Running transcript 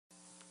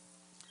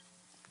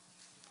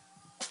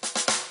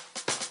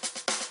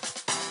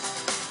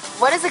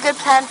What is a good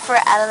plan for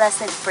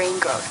adolescent brain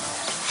growth?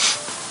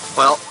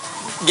 Well,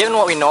 given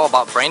what we know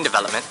about brain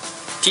development,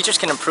 teachers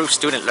can improve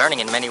student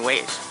learning in many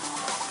ways,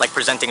 like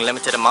presenting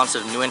limited amounts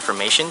of new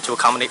information to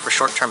accommodate for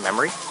short-term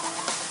memory,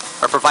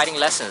 or providing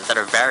lessons that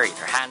are varied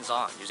or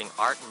hands-on using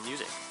art and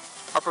music,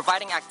 or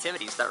providing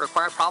activities that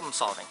require problem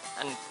solving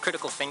and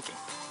critical thinking.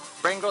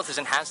 Brain growth is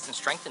enhanced and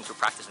strengthened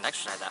through practice and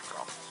exercise, after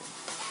all.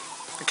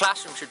 The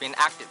classroom should be an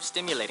active,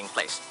 stimulating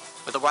place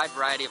with a wide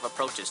variety of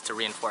approaches to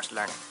reinforce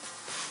learning.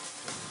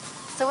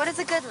 So what is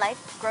a good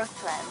life growth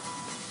plan?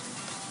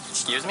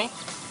 Excuse me?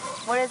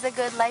 What is a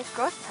good life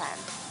growth plan?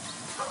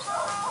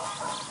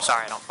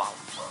 Sorry, I don't follow.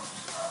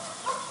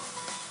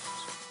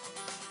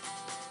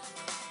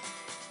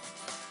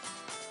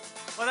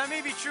 Well, that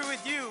may be true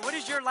with you. What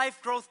is your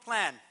life growth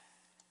plan?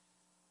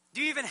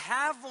 Do you even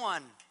have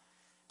one?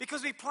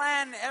 Because we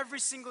plan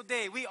every single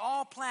day. We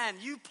all plan.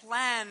 You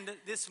planned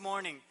this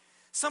morning.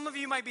 Some of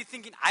you might be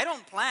thinking, I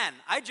don't plan.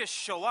 I just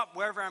show up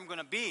wherever I'm going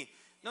to be.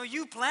 No,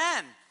 you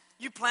plan.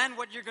 You plan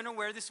what you're going to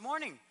wear this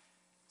morning.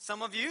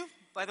 Some of you,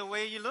 by the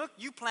way you look,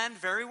 you planned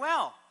very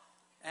well.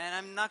 And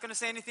I'm not going to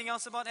say anything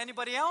else about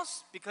anybody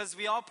else because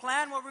we all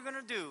plan what we're going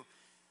to do.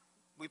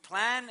 We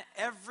plan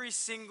every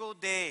single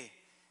day.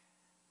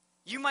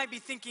 You might be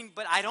thinking,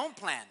 but I don't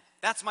plan.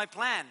 That's my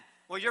plan.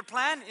 Well, your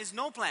plan is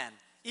no plan.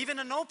 Even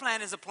a no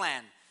plan is a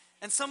plan.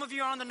 And some of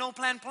you are on the no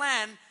plan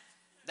plan.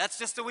 That's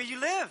just the way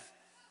you live.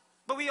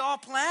 But we all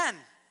plan.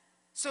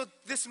 So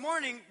this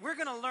morning, we're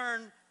going to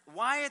learn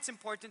why it's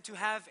important to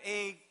have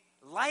a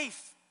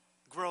life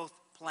growth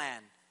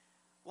plan.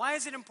 Why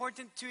is it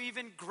important to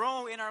even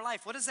grow in our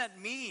life? What does that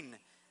mean?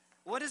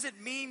 What does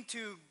it mean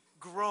to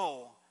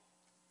grow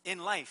in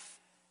life?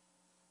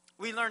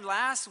 We learned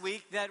last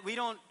week that we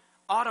don't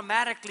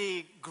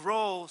automatically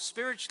grow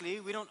spiritually.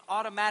 We don't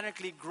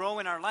automatically grow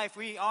in our life.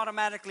 We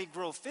automatically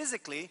grow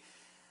physically,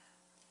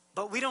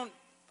 but we don't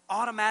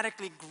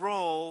automatically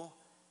grow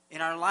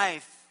in our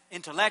life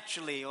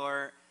intellectually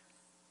or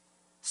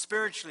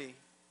spiritually.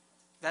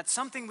 That's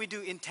something we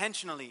do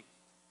intentionally.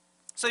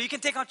 So you can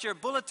take out your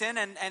bulletin,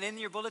 and in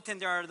your bulletin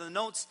there are the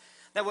notes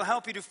that will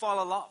help you to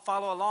follow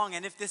along.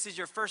 And if this is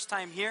your first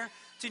time here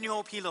to New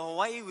Hope Hilo,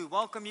 Hawaii, we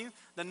welcome you.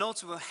 The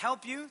notes will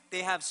help you.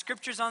 They have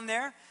scriptures on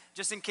there,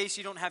 just in case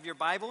you don't have your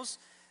Bibles.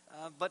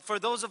 But for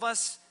those of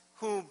us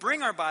who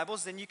bring our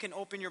Bibles, then you can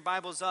open your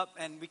Bibles up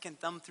and we can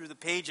thumb through the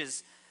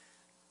pages.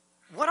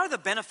 What are the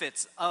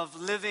benefits of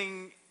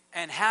living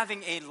and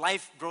having a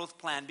life growth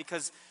plan?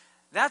 Because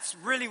that's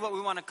really what we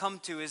want to come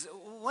to is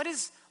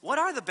what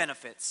are the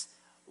benefits?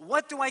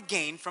 What do I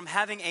gain from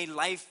having a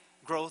life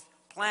growth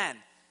plan?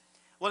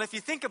 Well, if you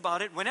think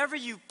about it, whenever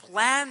you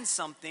plan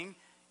something,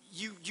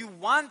 you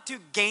want to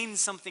gain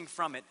something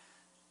from it.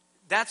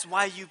 That's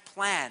why you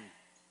plan.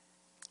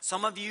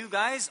 Some of you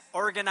guys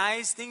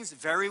organize things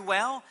very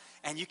well,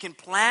 and you can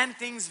plan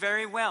things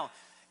very well.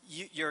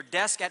 Your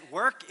desk at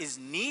work is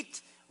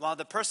neat, while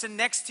the person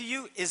next to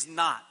you is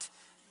not.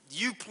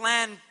 You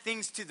plan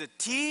things to the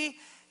T,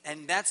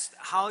 and that's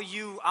how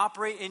you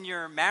operate in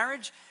your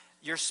marriage.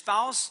 Your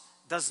spouse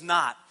does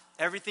not.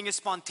 Everything is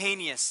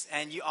spontaneous,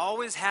 and you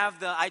always have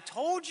the, I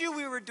told you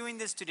we were doing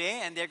this today,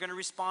 and they're going to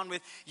respond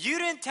with, you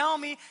didn't tell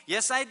me.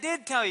 Yes, I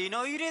did tell you.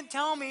 No, you didn't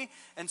tell me.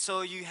 And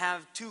so you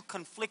have two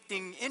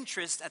conflicting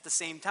interests at the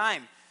same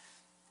time.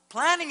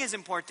 Planning is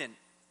important,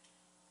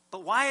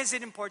 but why is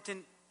it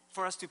important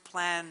for us to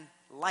plan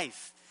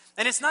life?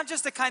 And it's not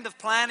just the kind of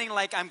planning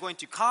like I'm going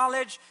to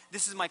college,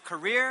 this is my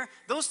career.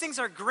 Those things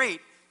are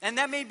great, and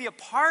that may be a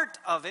part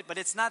of it, but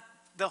it's not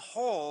the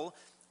whole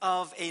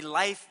of a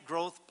life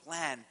growth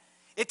plan.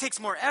 It takes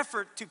more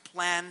effort to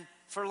plan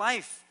for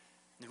life.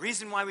 The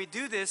reason why we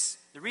do this,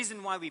 the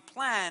reason why we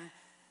plan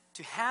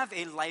to have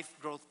a life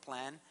growth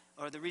plan,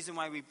 or the reason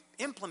why we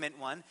implement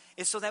one,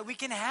 is so that we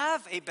can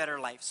have a better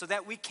life, so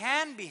that we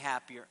can be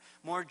happier,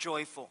 more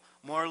joyful,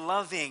 more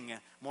loving,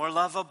 more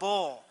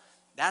lovable.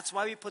 That's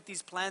why we put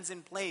these plans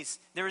in place.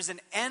 There is an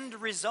end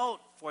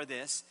result for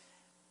this,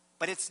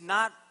 but it's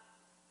not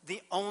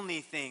the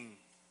only thing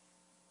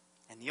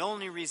and the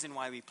only reason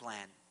why we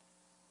plan.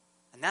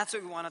 And that's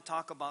what we want to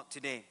talk about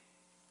today.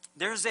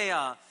 There's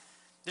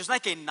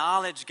like a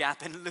knowledge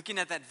gap, and looking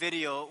at that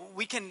video,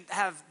 we can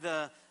have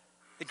the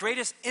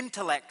greatest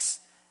intellects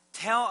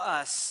tell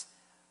us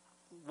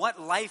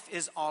what life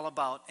is all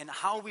about and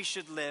how we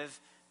should live.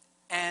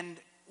 And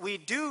we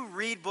do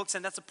read books,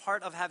 and that's a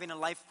part of having a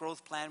life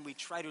growth plan. We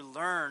try to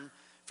learn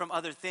from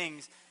other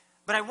things.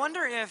 But I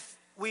wonder if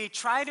we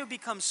try to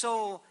become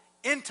so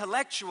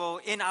intellectual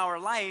in our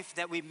life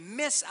that we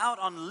miss out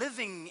on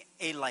living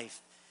a life.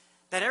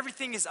 That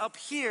everything is up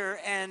here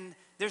and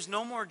there's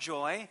no more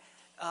joy.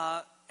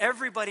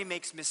 Everybody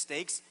makes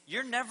mistakes.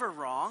 You're never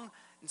wrong.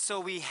 And so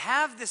we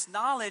have this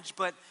knowledge,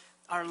 but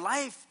our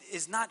life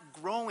is not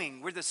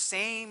growing. We're the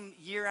same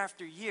year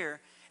after year,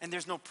 and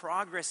there's no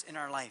progress in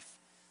our life.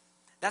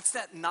 That's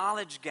that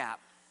knowledge gap.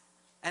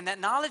 And that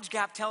knowledge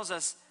gap tells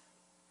us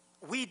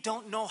we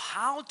don't know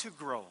how to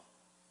grow.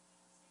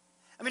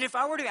 I mean, if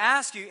I were to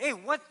ask you, hey,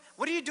 what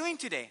are you doing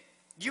today?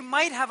 You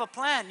might have a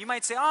plan. You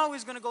might say, oh, we're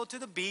just going to go to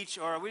the beach,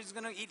 or we're just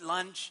going to eat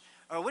lunch,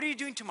 Or what are you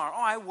doing tomorrow?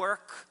 Oh, I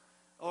work.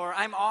 Or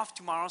I'm off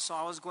tomorrow, so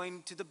I was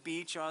going to the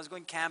beach, or I was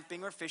going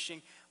camping or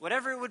fishing.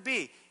 Whatever it would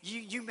be.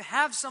 You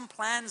have some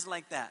plans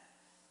like that.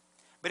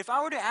 But if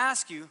I were to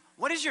ask you,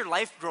 what is your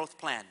life growth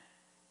plan?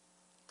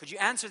 Could you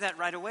answer that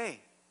right away?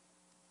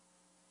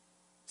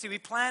 See, we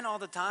plan all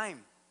the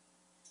time.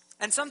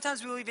 And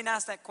sometimes we'll even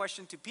ask that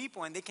question to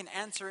people and they can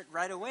answer it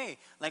right away.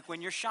 Like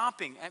when you're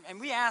shopping, and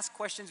we ask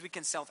questions we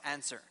can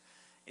self-answer.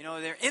 You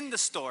know, they're in the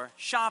store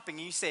shopping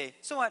and you say,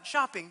 so what,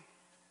 shopping?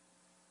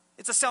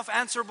 It's a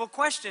self-answerable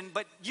question,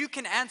 but you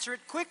can answer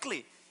it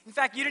quickly. In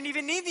fact, you don't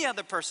even need the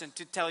other person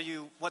to tell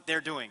you what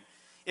they're doing.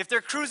 If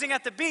they're cruising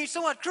at the beach,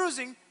 so what,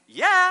 cruising?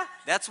 Yeah,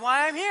 that's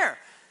why I'm here.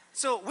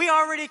 So we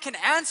already can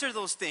answer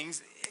those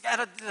things. At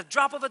a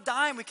drop of a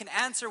dime, we can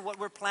answer what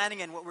we're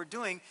planning and what we're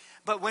doing.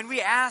 But when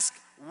we ask,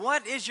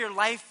 what is your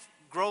life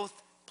growth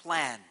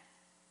plan?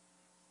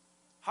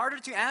 Harder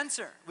to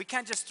answer. We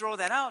can't just throw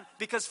that out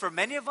because for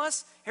many of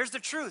us, here's the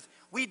truth.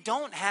 We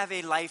don't have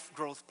a life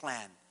growth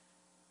plan.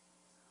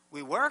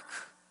 We work,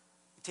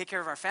 we take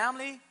care of our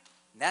family, and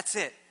that's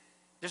it.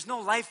 There's no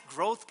life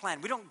growth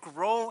plan. We don't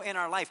grow in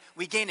our life.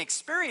 We gain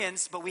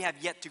experience, but we have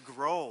yet to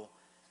grow.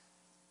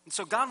 And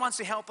so God wants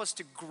to help us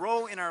to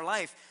grow in our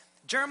life.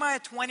 Jeremiah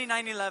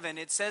 29:11,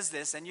 it says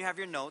this, and you have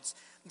your notes.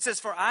 It says,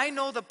 for I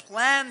know the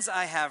plans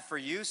I have for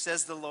you,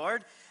 says the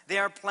Lord. They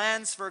are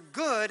plans for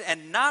good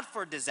and not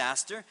for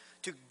disaster,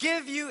 to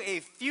give you a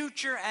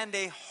future and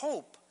a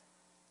hope.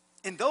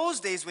 In those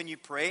days when you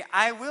pray,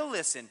 I will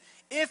listen.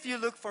 If you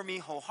look for me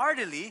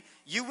wholeheartedly,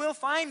 you will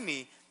find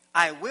me.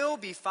 I will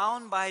be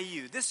found by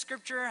you. This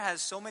scripture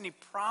has so many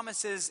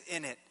promises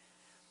in it.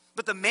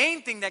 But the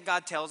main thing that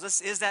God tells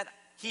us is that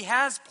He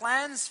has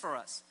plans for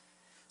us.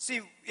 See,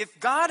 if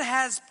God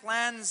has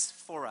plans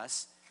for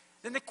us,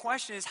 then the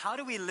question is, how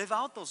do we live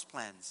out those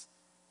plans?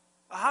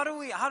 How do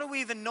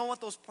we even know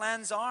what those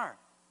plans are?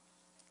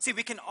 See,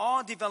 we can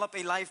all develop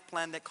a life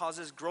plan that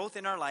causes growth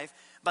in our life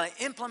by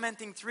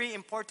implementing 3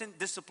 important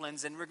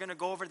disciplines, and we're going to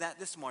go over that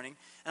this morning.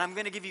 And I'm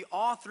going to give you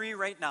all 3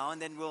 right now,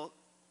 and then we'll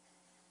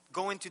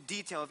go into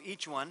detail of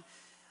each one.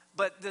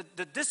 But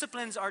the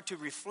disciplines are to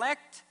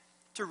reflect,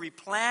 to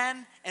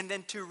replan, and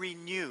then to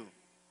renew.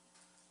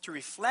 To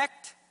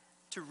reflect,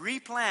 to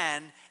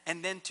replan,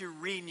 and then to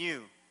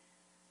renew.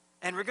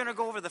 And we're going to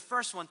go over the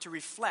first one, to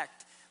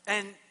reflect.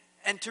 And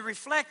to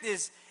reflect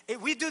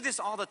we do this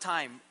all the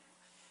time.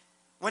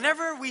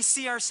 Whenever we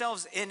see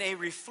ourselves in a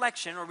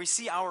reflection, or we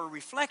see our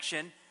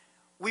reflection,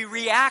 we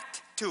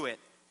react to it.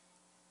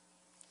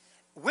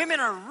 Women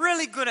are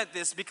really good at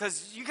this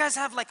because you guys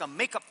have like a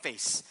makeup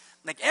face.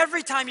 Like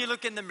every time you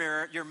look in the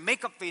mirror, your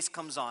makeup face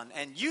comes on,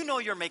 and you know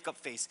your makeup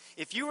face.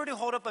 If you were to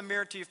hold up a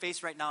mirror to your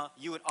face right now,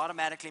 you would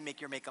automatically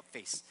make your makeup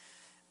face.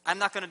 I'm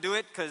not going to do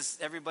it because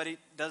everybody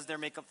does their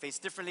makeup face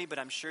differently, but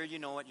I'm sure you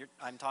know what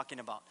I'm talking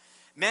about.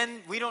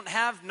 Men, we don't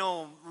have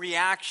no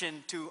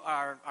reaction to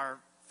our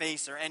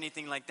face or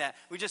anything like that.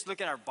 We just look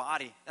at our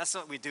body. That's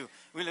what we do.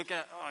 We look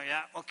at, oh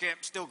yeah, okay,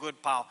 I'm still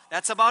good, pal.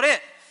 That's about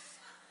it.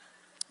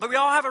 But we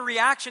all have a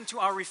reaction to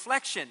our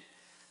reflection.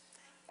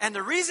 And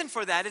the reason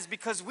for that is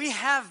because we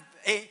have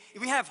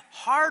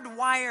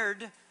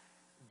hardwired,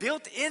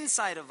 built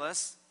inside of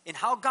us, in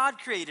how God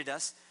created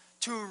us,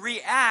 to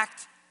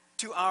react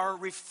to our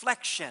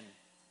reflection.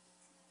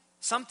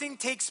 Something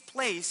takes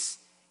place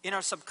in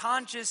our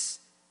subconscious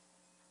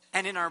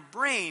and in our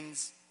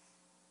brains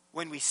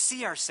when we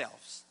see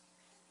ourselves.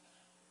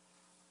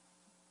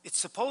 It's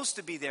supposed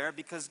to be there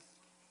because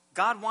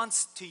God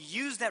wants to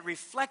use that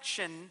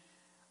reflection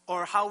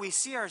or how we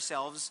see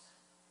ourselves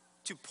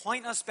to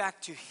point us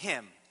back to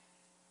Him.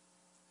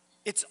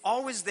 It's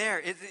always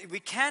there.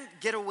 We can't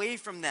get away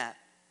from that.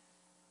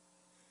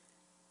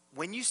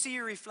 When you see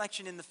your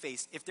reflection in the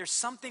face, if there's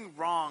something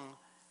wrong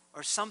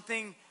or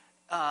something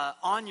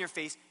on your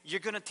face, you're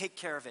going to take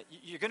care of it.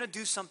 You're going to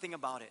do something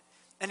about it.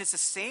 And it's the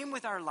same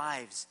with our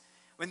lives.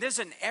 When there's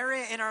an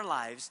area in our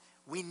lives,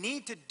 we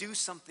need to do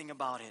something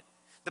about it.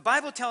 The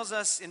Bible tells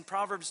us in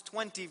Proverbs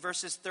 20,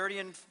 verses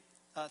 30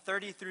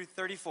 through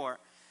 34,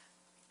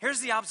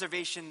 here's the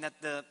observation that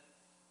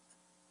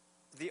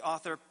the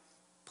author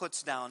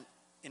puts down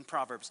in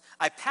Proverbs.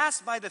 I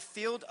passed by the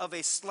field of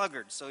a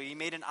sluggard. So he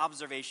made an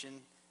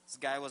observation. This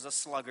guy was a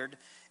sluggard.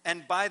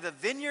 And by the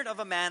vineyard of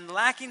a man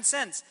lacking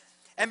sense.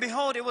 And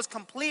behold, it was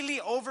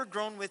completely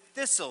overgrown with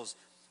thistles.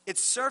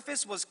 Its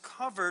surface was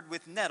covered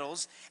with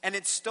nettles, and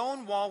its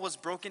stone wall was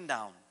broken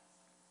down.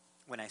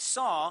 When I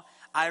saw,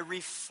 I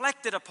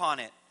reflected upon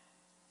it.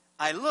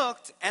 I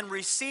looked and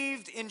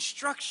received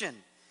instruction.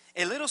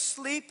 A little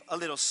sleep, a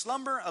little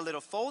slumber, a little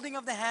folding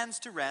of the hands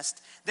to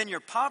rest. Then your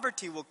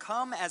poverty will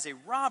come as a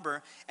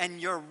robber, and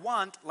your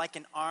want like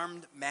an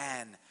armed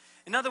man.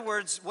 In other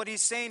words, what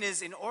he's saying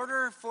is, in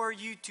order for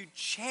you to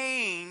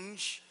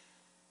change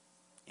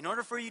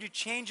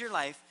your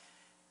life,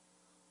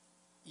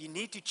 you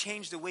need to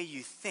change the way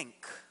you think.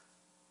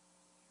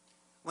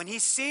 When he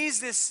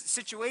sees this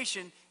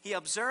situation, he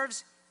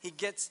observes, he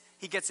gets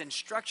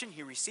instruction,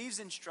 he receives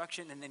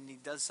instruction, and then he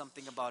does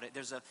something about it.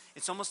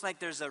 It's almost like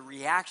there's a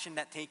reaction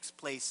that takes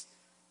place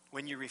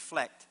when you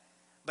reflect.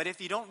 But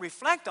if you don't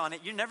reflect on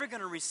it, you're never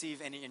going to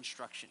receive any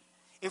instruction.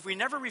 If we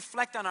never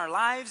reflect on our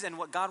lives and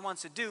what God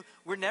wants to do,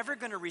 we're never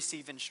going to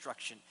receive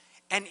instruction.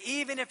 And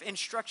even if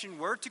instruction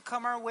were to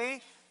come our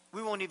way,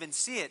 we won't even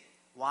see it.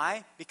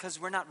 Why? Because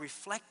we're not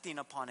reflecting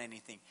upon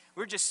anything.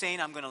 We're just saying,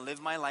 I'm going to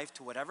live my life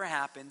to whatever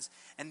happens.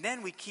 And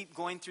then we keep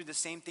going through the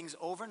same things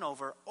over and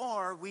over.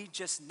 Or we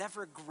just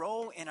never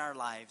grow in our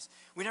lives.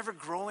 We never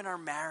grow in our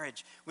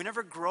marriage. We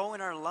never grow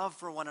in our love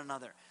for one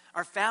another.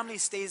 Our family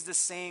stays the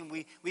same.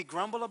 We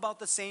grumble about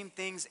the same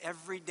things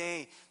every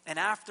day. And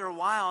after a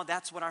while,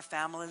 that's what our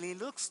family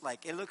looks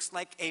like. It looks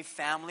like a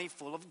family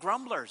full of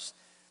grumblers.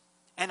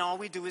 And all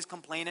we do is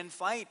complain and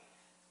fight.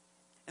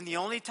 And the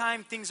only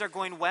time things are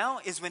going well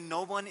is when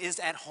no one is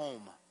at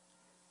home.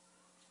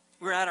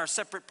 We're at our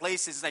separate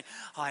places like,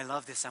 oh, I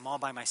love this. I'm all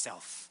by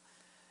myself.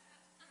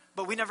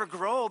 But we never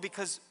grow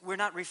because we're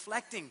not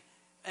reflecting.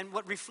 And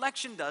what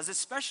reflection does,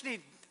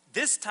 especially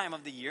this time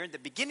of the year, the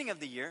beginning of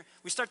the year,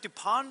 we start to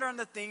ponder on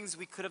the things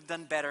we could have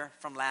done better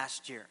from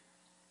last year.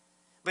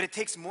 But it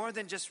takes more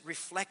than just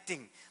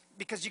reflecting,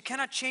 because you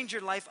cannot change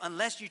your life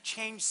unless you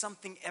change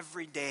something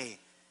every day.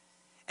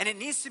 And it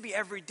needs to be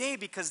every day,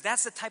 because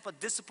that's the type of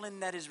discipline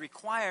that is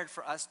required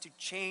for us to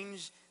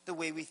change the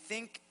way we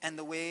think and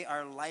the way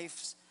our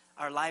lives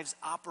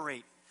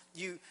operate.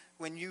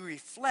 When you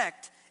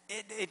reflect,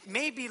 it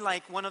may be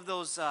like one of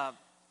those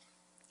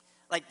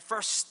like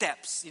first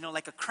steps,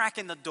 like a crack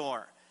in the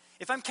door.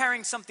 If I'm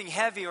carrying something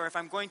heavy, or if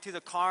I'm going to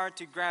the car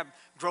to grab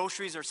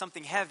groceries or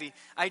something heavy,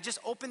 I just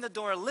open the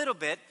door a little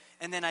bit,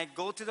 and then I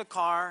go to the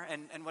car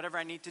and whatever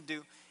I need to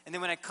do. And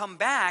then when I come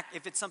back,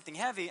 if it's something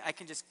heavy, I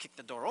can just kick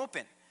the door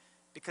open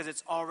because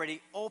it's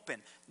already open.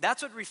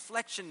 That's what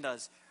reflection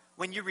does.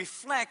 When you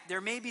reflect,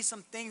 there may be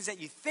some things that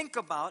you think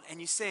about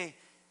and you say,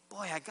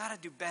 boy, I got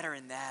to do better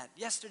in that.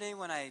 Yesterday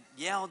when I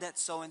yelled at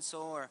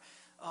so-and-so, or,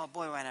 oh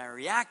boy, when I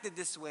reacted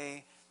this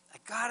way, I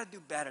got to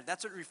do better.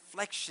 That's what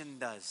reflection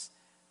does.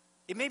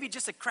 It may be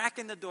just a crack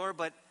in the door,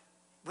 but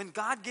when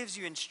God gives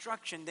you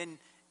instruction, then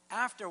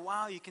after a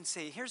while you can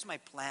say, here's my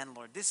plan,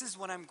 Lord. This is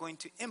what I'm going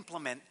to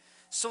implement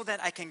so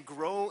that I can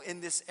grow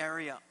in this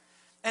area.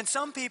 And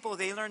some people,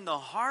 they learn the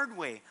hard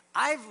way.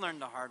 I've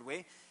learned the hard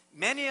way.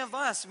 Many of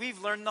us,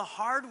 we've learned the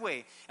hard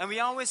way. And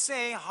we always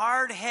say,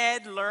 hard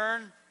head,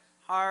 learn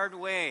hard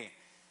way.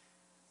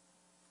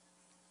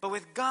 But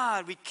with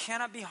God, we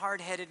cannot be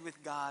hard-headed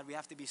with God. We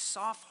have to be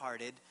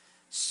soft-hearted,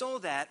 so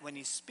that when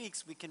He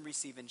speaks, we can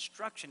receive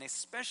instruction,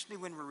 especially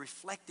when we're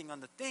reflecting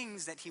on the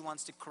things that He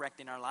wants to correct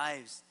in our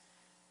lives.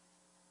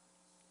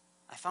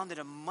 I found it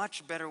a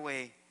much better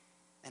way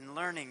in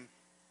learning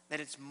that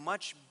it's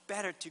much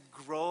better to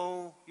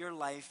grow your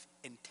life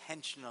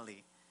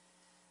intentionally.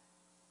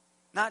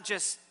 Not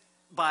just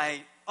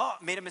by, oh,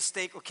 made a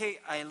mistake, okay,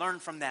 I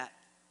learned from that.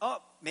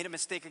 Oh, made a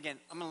mistake again,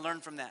 I'm going to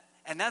learn from that.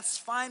 And that's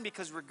fine,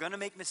 because we're going to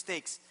make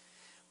mistakes.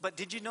 But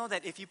did you know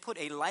that if you put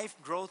a life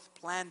growth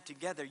plan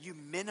together, you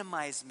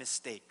minimize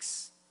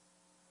mistakes?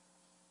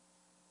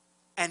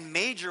 And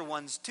major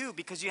ones too,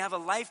 because you have a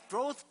life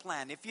growth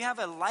plan. If you have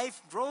a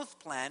life growth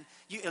plan,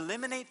 you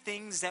eliminate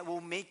things that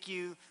will make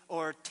you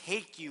or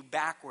take you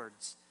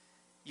backwards.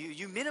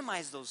 You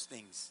minimize those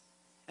things.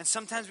 And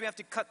sometimes we have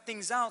to cut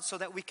things out so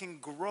that we can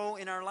grow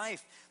in our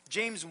life.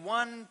 James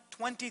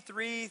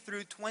 1:23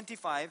 through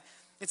 25,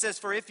 it says,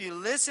 for if you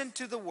listen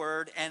to the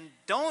word and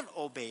don't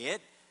obey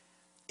it,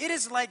 it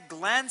is like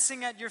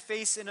glancing at your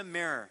face in a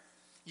mirror.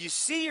 You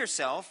see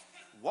yourself,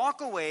 walk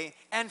away,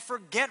 and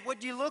forget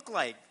what you look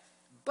like.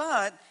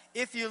 But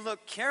if you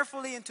look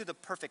carefully into the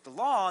perfect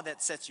law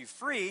that sets you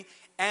free,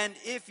 and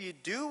if you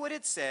do what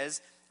it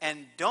says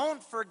and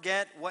don't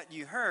forget what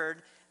you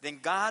heard, then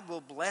God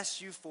will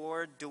bless you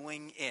for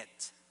doing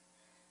it.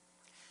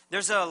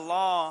 There's a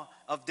law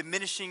of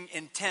diminishing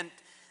intent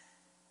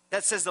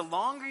that says the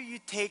longer you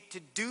take to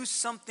do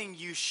something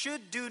you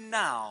should do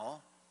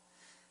now,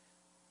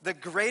 the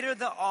greater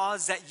the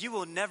odds that you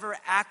will never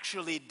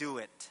actually do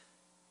it.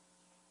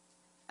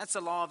 That's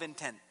the law of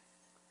intent,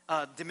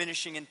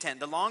 diminishing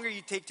intent. The longer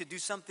you take to do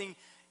something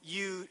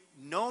you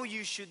know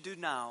you should do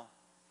now,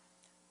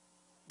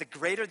 the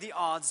greater the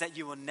odds that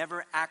you will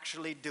never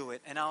actually do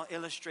it. And I'll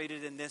illustrate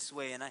it in this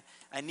way. And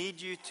I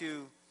need you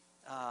to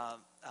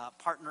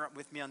partner up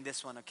with me on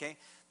this one, okay?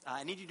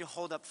 I need you to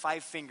hold up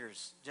 5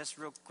 fingers. Just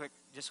real quick.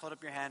 Just hold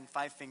up your hand,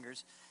 5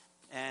 fingers.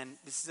 And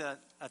this is a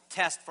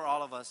test for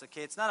all of us,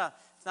 okay? It's not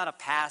a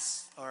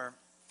pass or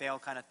fail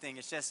kind of thing.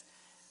 It's just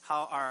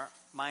how our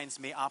minds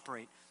may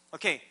operate.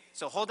 Okay,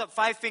 so hold up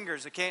 5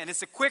 fingers, okay? And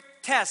it's a quick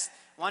test.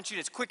 I want you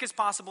as quick as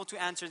possible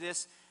to answer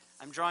this.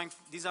 I'm drawing,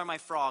 these are my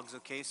frogs,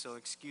 okay? So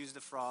excuse the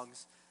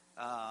frogs.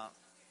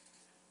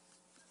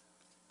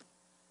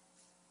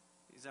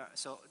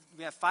 So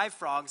we have 5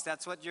 frogs.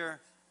 That's what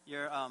your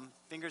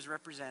fingers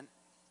represent.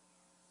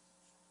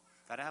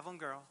 Gotta have one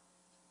girl.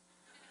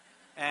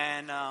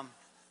 And,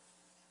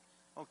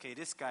 okay,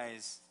 this guy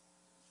is,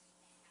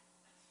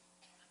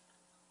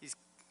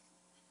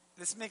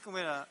 let's make him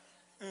with a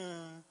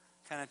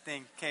kind of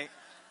thing. Okay.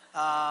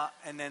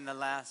 And then the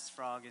last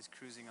frog is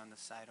cruising on the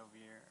side over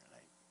here.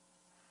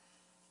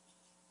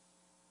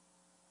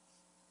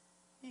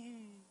 Let's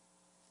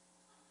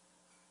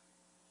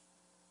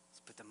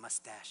put the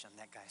mustache on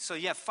that guy. So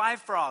you have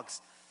 5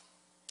 frogs.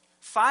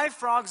 5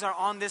 frogs are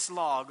on this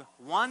log.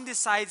 One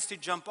decides to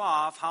jump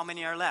off. How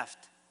many are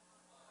left?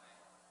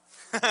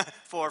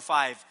 4 or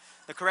 5.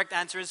 The correct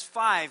answer is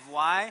 5.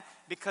 Why?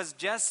 Because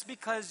just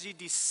because you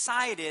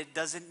decided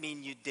doesn't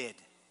mean you did.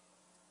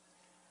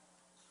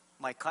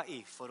 My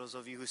ka'i, for those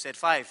of you who said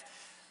 5.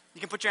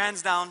 You can put your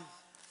hands down.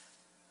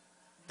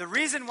 The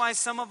reason why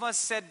some of us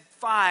said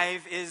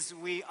 5 is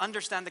we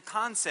understand the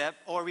concept,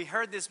 or we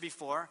heard this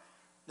before.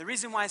 The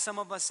reason why some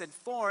of us said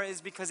 4 is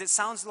because it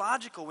sounds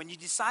logical. When you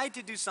decide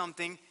to do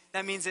something,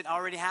 that means it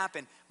already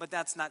happened. But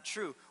that's not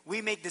true.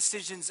 We make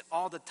decisions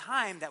all the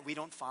time that we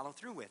don't follow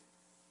through with.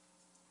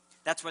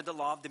 That's where the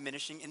law of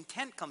diminishing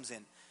intent comes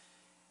in.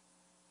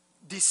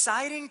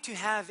 Deciding to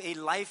have a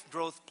life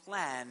growth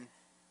plan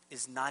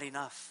is not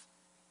enough.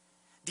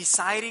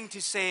 Deciding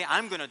to say,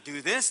 I'm going to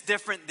do this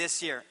different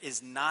this year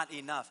is not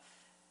enough.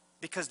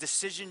 Because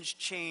decisions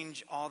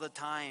change all the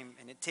time,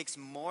 and it takes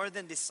more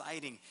than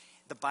deciding.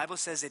 The Bible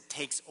says it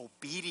takes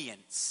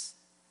obedience.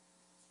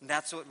 And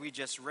that's what we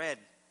just read.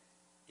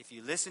 If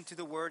you listen to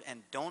the word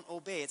and don't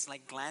obey, it's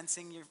like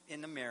glancing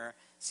in the mirror,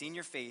 seeing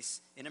your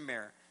face in a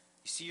mirror.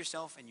 You see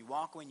yourself and you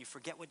walk away and you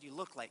forget what you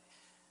look like.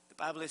 The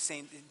Bible is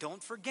saying,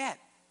 don't forget.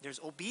 There's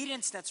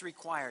obedience that's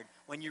required.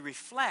 When you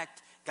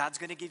reflect, God's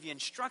going to give you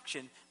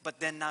instruction, but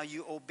then now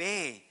you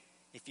obey.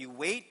 If you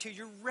wait till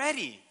you're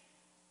ready,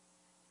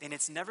 then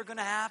it's never going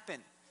to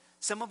happen.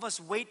 Some of us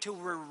wait till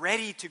we're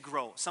ready to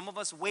grow. Some of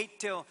us wait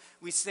till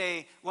we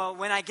say, well,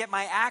 when I get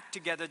my act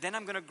together, then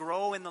I'm going to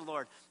grow in the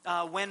Lord.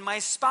 When my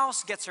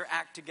spouse gets her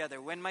act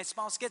together, when my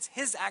spouse gets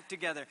his act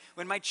together,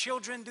 when my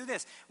children do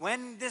this,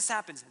 when this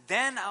happens,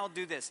 then I'll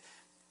do this.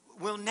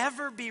 We'll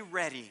never be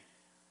ready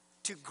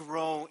to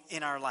grow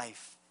in our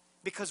life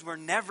because we're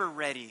never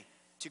ready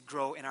to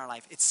grow in our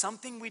life. It's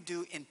something we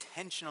do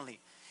intentionally.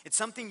 It's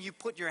something you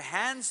put your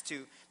hands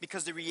to,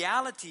 because the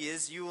reality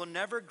is you will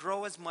never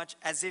grow as much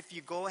as if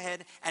you go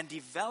ahead and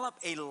develop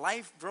a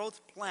life growth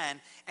plan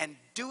and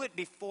do it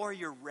before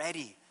you're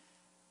ready.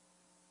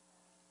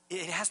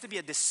 It has to be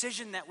a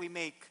decision that we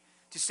make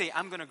to say,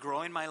 I'm going to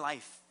grow in my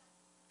life.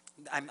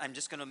 I'm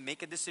just going to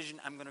make a decision,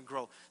 I'm going to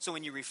grow. So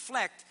when you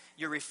reflect,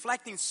 you're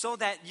reflecting so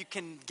that you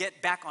can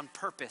get back on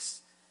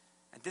purpose.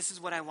 And this is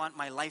what I want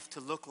my life to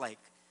look like.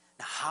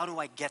 Now, how do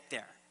I get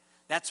there?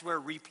 That's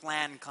where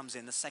replan comes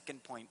in, the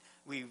second point.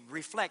 We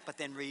reflect, but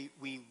then we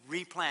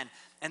replan.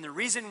 And the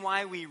reason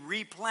why we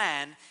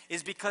replan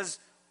is because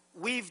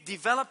we've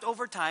developed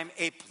over time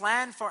a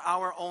plan for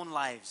our own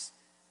lives.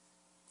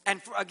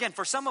 And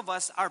for some of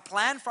us, our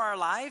plan for our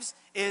lives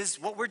is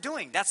what we're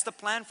doing. That's the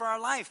plan for our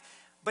life.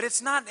 But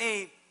it's not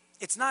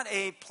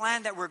a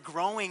plan that we're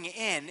growing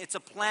in. It's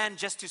a plan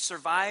just to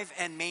survive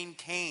and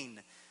maintain.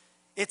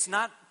 It's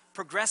not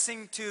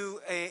progressing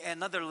to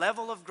another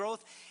level of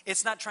growth.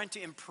 It's not trying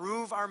to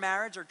improve our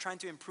marriage or trying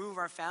to improve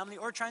our family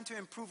or trying to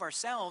improve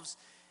ourselves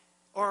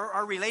or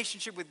our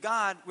relationship with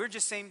God. We're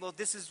just saying, well,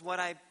 this is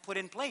what I put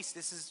in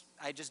place.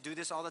 I just do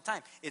this all the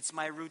time. It's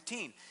my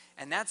routine.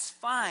 And that's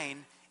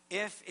fine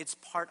if it's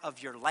part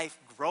of your life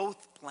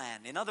growth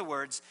plan. In other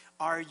words,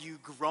 are you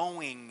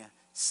growing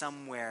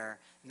somewhere,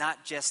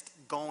 not just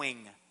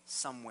going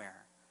somewhere?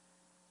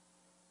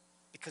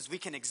 Because we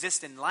can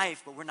exist in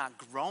life, but we're not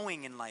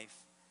growing in life.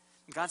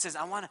 God says,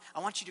 I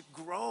want you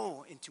to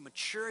grow into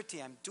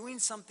maturity. I'm doing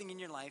something in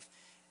your life,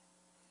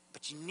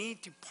 but you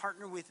need to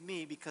partner with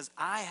me because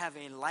I have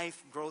a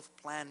life growth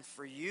plan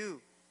for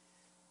you.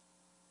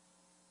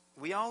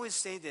 We always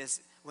say this,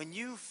 when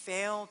you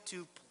fail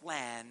to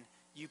plan,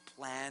 you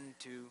plan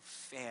to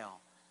fail.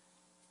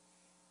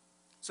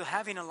 So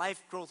having a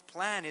life growth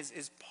plan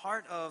is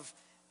part of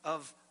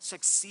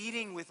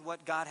succeeding with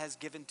what God has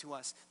given to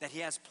us, that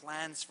He has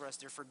plans for us.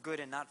 They're for good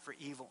and not for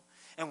evil.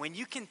 And when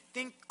you can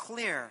think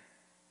clear,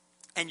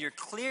 and you're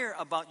clear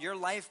about your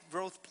life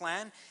growth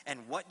plan and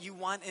what you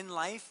want in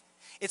life,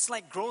 it's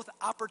like growth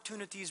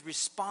opportunities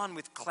respond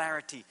with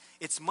clarity.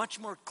 It's much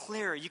more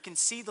clear. You can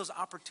see those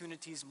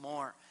opportunities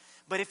more.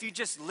 But if you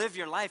just live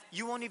your life,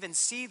 you won't even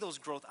see those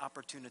growth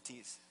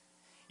opportunities.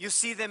 You'll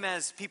see them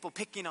as people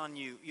picking on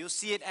you. You'll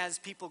see it as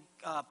people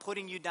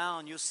putting you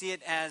down. You'll see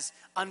it as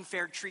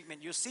unfair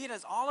treatment. You'll see it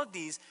as all of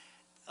these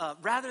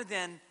rather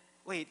than,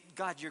 wait,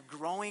 God, you're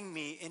growing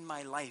me in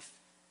my life.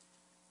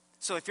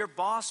 So if your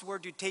boss were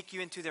to take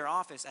you into their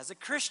office as a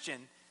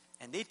Christian,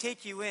 and they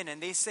take you in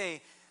and they say,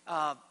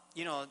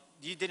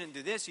 you didn't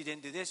do this, you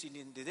didn't do this, you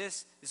didn't do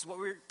this. This is what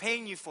we're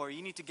paying you for.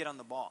 You need to get on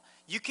the ball.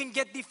 You can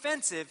get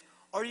defensive,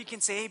 or you can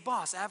say, hey,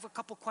 boss, I have a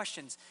couple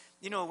questions.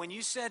 When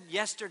you said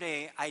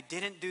yesterday I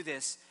didn't do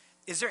this,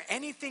 is there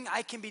anything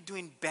I can be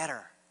doing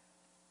better?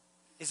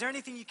 Is there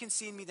anything you can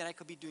see in me that I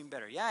could be doing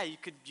better? Yeah, you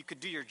could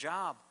do your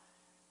job.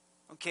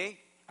 Okay?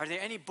 Are there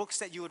any books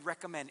that you would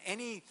recommend?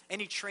 Any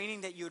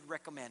training that you would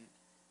recommend?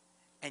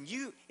 And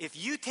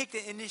if you take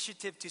the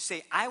initiative to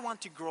say, I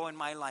want to grow in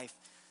my life,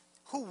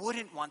 who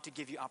wouldn't want to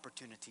give you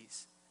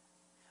opportunities?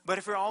 But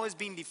if you're always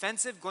being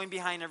defensive, going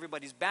behind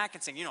everybody's back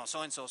and saying,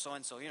 so-and-so,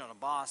 the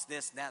boss,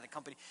 this, that, the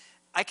company,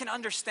 I can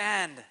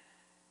understand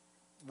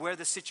where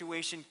the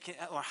situation can,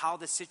 or how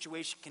the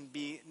situation can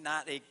be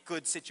not a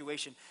good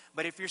situation.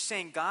 But if you're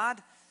saying, God,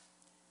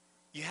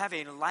 you have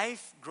a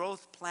life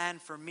growth plan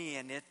for me,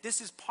 and if this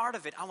is part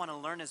of it, I want to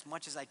learn as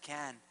much as I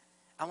can.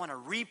 I want to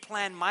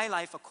replan my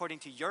life according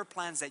to your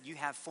plans that you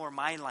have for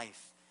my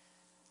life.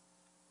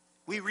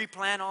 We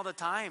replan all the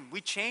time.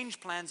 We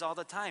change plans all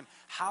the time.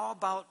 How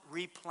about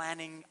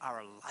replanning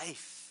our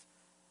life?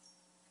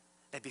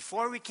 That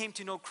before we came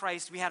to know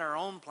Christ, we had our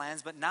own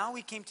plans, but now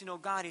we came to know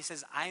God. He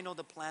says, I know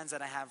the plans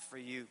that I have for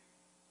you.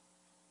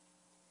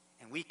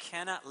 And we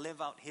cannot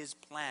live out His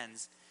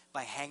plans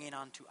by hanging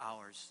on to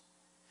ours.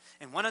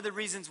 And one of the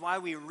reasons why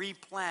we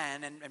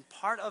replan, and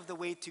part of the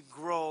way to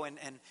grow and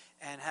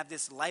have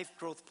this life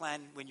growth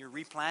plan when you're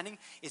replanning,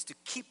 is to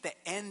keep the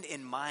end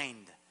in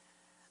mind.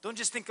 Don't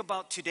just think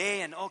about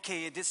today and,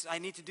 okay, I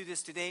need to do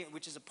this today,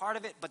 which is a part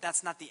of it, but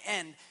that's not the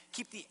end.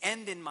 Keep the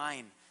end in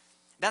mind.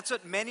 That's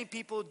what many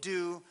people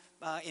do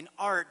in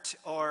art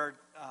or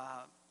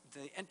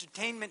the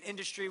entertainment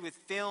industry with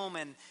film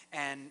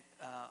and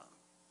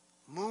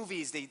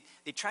movies. They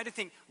try to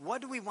think,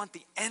 what do we want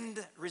the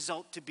end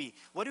result to be?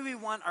 What do we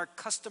want our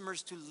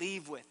customers to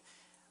leave with?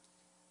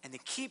 And they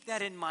keep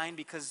that in mind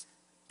because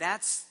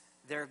that's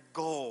their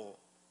goal.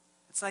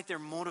 It's like their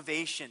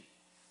motivation.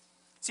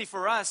 See,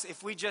 for us,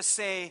 if we just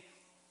say,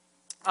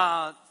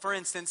 for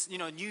instance,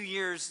 New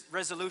Year's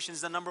resolutions,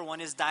 the number one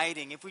is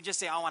dieting. If we just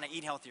say, I want to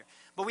eat healthier,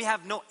 but we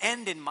have no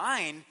end in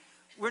mind,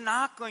 we're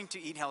not going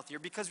to eat healthier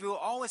because we will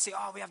always say,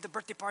 we have the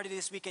birthday party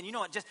this weekend. You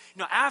know what,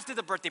 after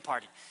the birthday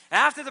party.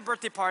 After the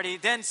birthday party,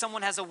 then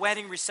someone has a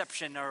wedding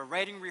reception or a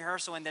wedding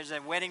rehearsal and there's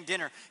a wedding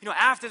dinner.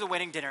 After the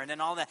wedding dinner and then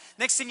all that.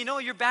 Next thing you know,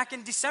 you're back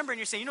in December and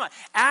you're saying,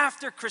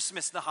 after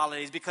Christmas, the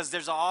holidays, because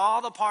there's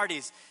all the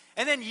parties.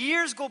 And then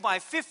years go by,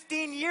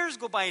 15 years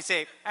go by, and you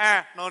say,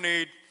 no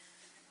need.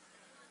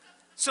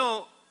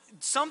 So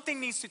something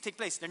needs to take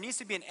place. There needs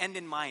to be an end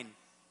in mind.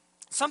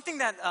 Something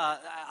that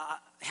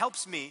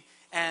helps me,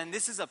 and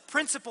this is a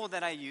principle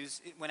that I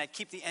use when I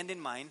keep the end in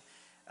mind.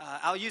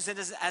 I'll use it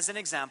as an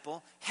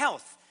example.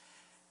 Health.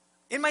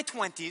 In my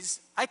 20s,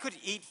 I could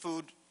eat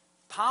food,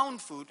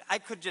 pound food. I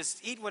could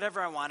just eat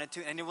whatever I wanted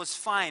to, and it was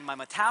fine. My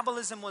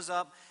metabolism was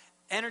up.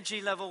 Energy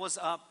level was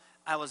up.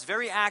 I was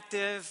very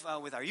active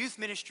with our youth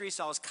ministry,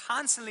 so I was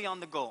constantly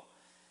on the go.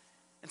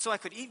 And so I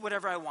could eat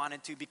whatever I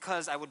wanted to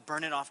because I would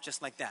burn it off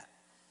just like that.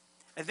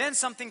 And then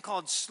something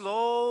called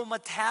slow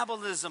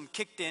metabolism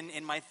kicked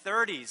in my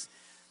 30s.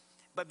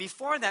 But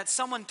before that,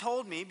 someone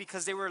told me,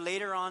 because they were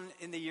later on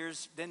in the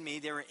years than me,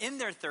 they were in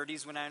their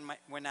 30s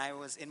when I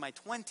was in my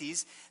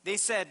 20s, they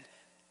said,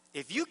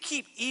 if you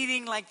keep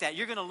eating like that,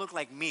 you're going to look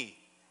like me.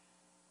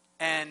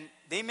 And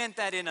they meant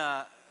that in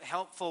a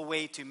helpful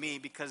way to me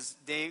because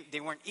they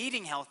weren't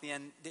eating healthy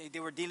and they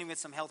were dealing with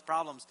some health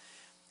problems.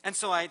 And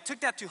so I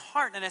took that to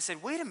heart and I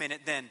said, wait a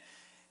minute then.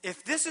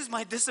 If this is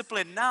my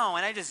discipline now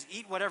and I just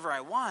eat whatever I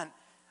want,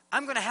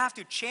 I'm going to have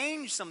to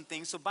change some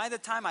things. So by the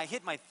time I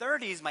hit my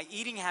 30s, my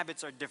eating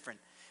habits are different.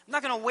 I'm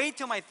not going to wait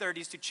till my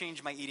 30s to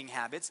change my eating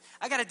habits.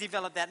 I got to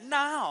develop that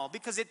now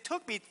because it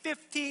took me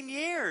 15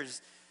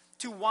 years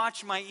to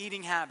watch my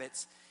eating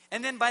habits.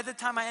 And then by the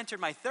time I entered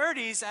my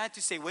 30s, I had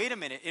to say, wait a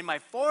minute, in my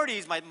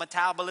 40s, my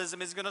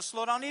metabolism is going to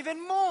slow down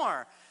even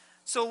more.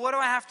 So what do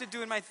I have to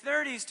do in my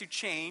 30s to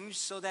change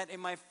so that in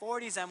my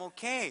 40s I'm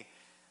okay?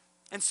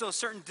 And so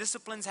certain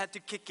disciplines had to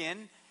kick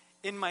in.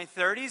 In my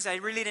 30s, I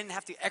really didn't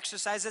have to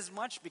exercise as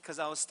much because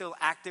I was still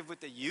active with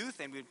the youth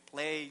and we'd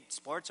play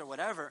sports or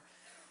whatever.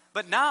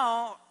 But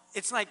now,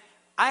 it's like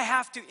I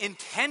have to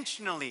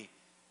intentionally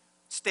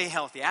stay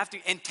healthy. I have to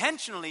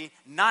intentionally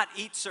not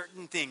eat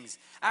certain things.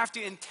 I have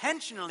to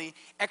intentionally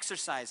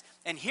exercise.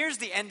 And here's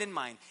the end in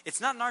mind. It's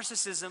not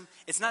narcissism.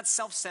 It's not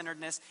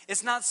self-centeredness.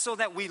 It's not so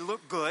that we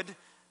look good.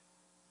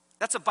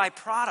 That's a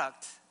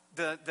byproduct,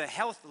 the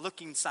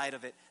health-looking side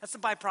of it. That's the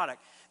byproduct.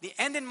 The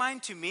end in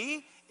mind to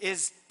me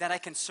is that I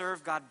can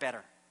serve God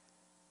better.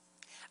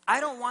 I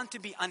don't want to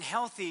be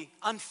unhealthy,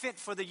 unfit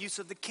for the use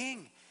of the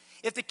king.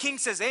 If the king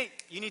says, hey,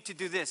 you need to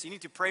do this, you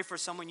need to pray for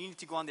someone, you need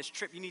to go on this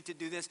trip, you need to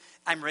do this,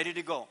 I'm ready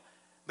to go.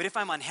 But if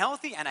I'm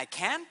unhealthy and I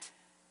can't,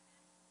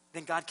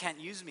 then God can't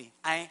use me.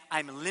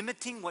 I'm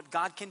limiting what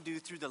God can do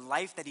through the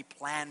life that He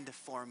planned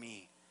for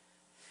me.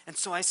 And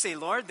so I say,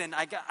 Lord, then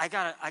I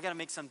got to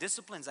make some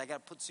disciplines. I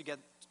got to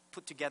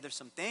put together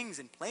some things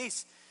in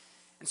place.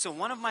 And so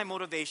one of my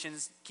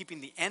motivations, keeping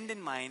the end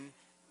in mind,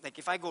 like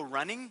if I go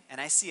running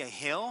and I see a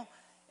hill,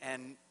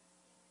 and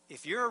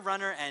if you're a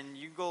runner and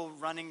you go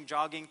running,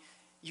 jogging,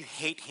 you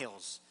hate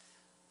hills.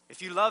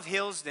 If you love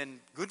hills, then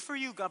good for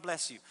you, God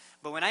bless you.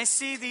 But when I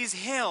see these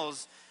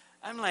hills,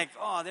 I'm like,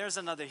 oh, there's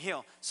another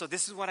hill. So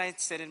this is what I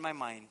said in my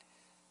mind.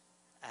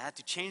 I had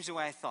to change the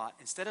way I thought.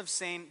 Instead of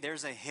saying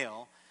there's a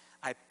hill,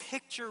 I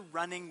picture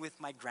running with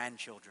my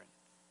grandchildren.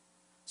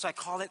 So I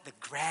call it the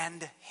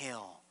Grand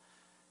Hill.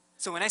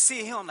 So when I see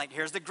a hill, I'm like,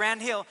 here's the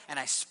Grand Hill, and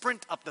I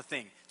sprint up the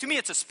thing. To me,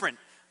 it's a sprint,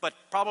 but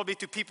probably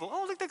to people,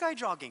 oh, look, the guy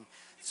jogging.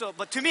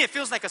 But to me, it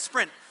feels like a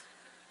sprint.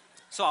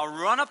 So I'll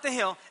run up the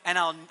hill, and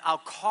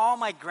I'll call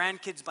my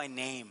grandkids by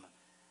name.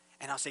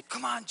 And I'll say,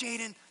 come on,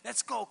 Jaden,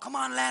 let's go. Come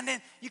on, Landon,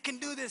 you can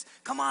do this.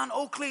 Come on,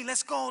 Oakley,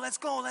 let's go, let's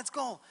go, let's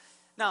go.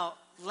 Now,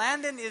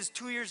 Landon is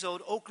 2 years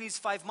old, Oakley's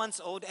 5 months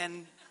old,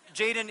 and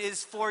Jaden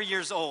is 4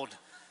 years old.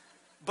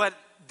 But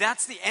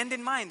that's the end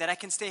in mind, that I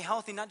can stay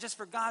healthy, not just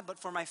for God, but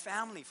for my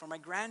family, for my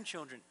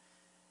grandchildren.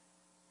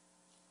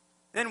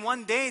 Then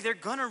one day they're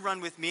going to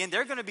run with me and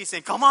they're going to be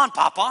saying, come on,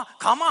 Papa,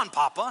 come on,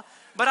 Papa.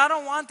 But I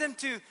don't want them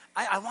to,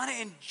 I want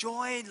to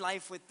enjoy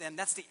life with them.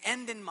 That's the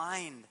end in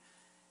mind.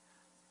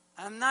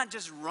 I'm not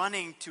just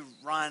running to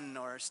run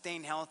or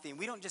staying healthy.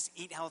 We don't just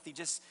eat healthy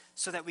just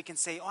so that we can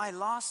say, oh, I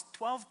lost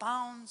 12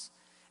 pounds.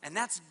 And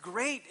that's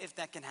great if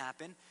that can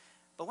happen.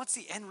 But what's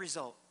the end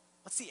result?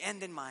 What's the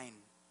end in mind?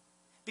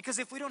 Because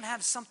if we don't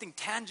have something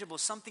tangible,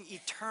 something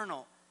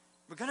eternal,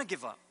 we're going to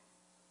give up.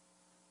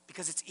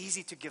 Because it's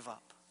easy to give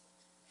up.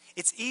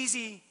 It's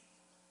easy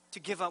to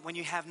give up when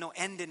you have no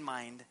end in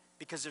mind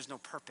because there's no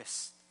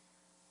purpose.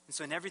 And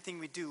so in everything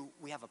we do,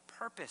 we have a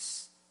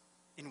purpose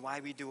in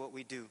why we do what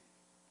we do.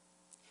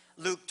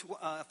 Luke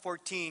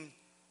 14,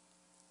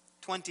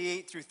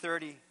 28 through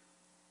 30.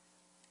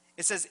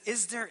 It says,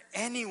 is there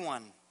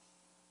anyone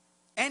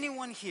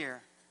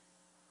here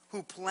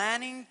who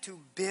planning to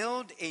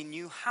build a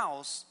new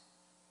house,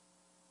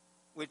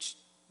 which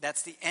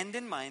that's the end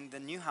in mind, the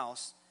new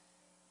house,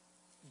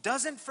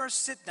 doesn't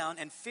first sit down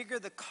and figure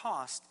the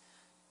cost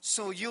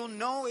so you'll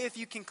know if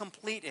you can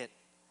complete it?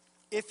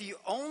 If you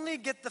only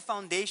get the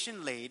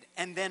foundation laid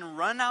and then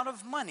run out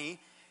of money,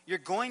 you're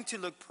going to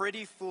look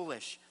pretty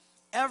foolish.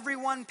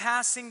 Everyone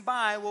passing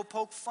by will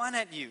poke fun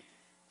at you.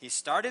 He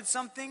started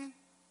something,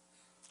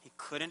 he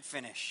couldn't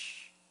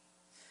finish.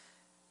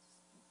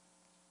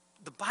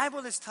 The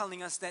Bible is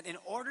telling us that in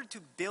order to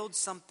build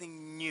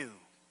something new,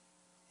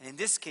 and in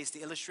this case,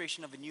 the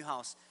illustration of a new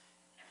house,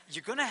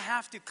 you're going to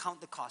have to count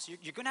the cost.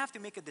 You're going to have to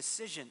make a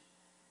decision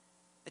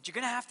that you're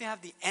going to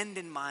have the end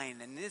in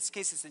mind. And in this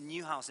case, it's a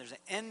new house. There's an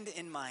end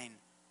in mind.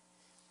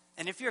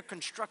 And if you're a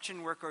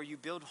construction worker or you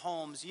build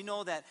homes, you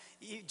know that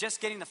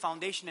just getting the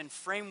foundation and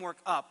framework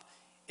up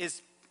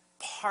is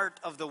part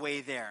of the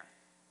way there.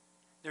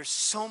 There's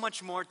so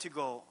much more to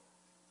go.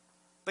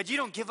 But you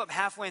don't give up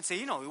halfway and say,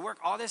 we work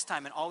all this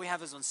time and all we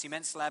have is on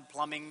cement slab,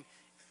 plumbing,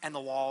 and the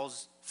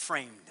walls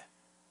framed.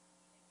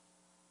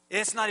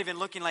 It's not even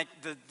looking like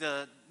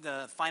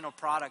the final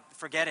product.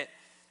 Forget it.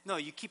 No,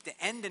 you keep the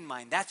end in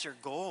mind. That's your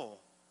goal.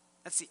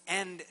 That's the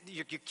end.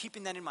 You're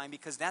keeping that in mind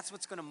because that's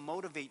what's going to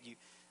motivate you.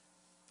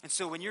 And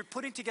so when you're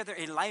putting together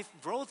a life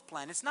growth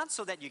plan, it's not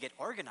so that you get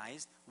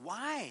organized.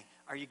 Why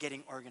are you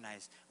getting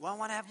organized? Well, I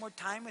want to have more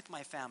time with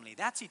my family.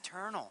 That's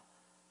eternal.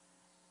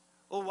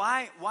 Well,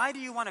 why do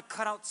you want to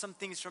cut out some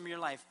things from your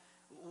life?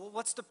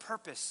 What's the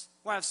purpose?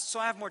 Well, so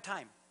I have more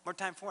time. More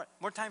time for what?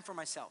 More time for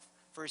myself.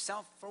 For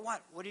yourself? For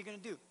what? What are you going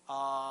to do?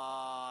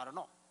 I don't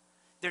know.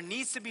 There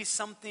needs to be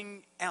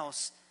something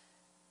else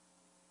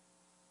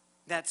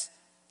that's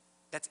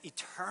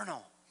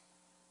eternal.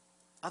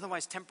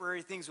 Otherwise,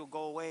 temporary things will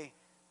go away.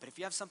 But if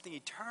you have something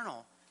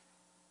eternal,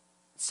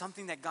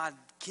 something that God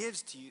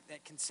gives to you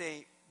that can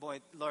say, boy,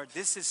 Lord,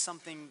 this is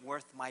something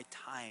worth my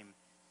time,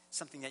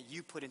 something that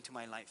you put into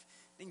my life.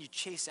 Then you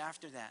chase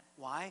after that.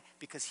 Why?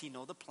 Because He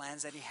knows the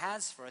plans that He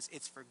has for us.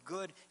 It's for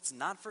good. It's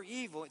not for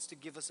evil. It's to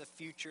give us a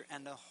future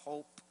and a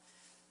hope.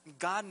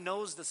 God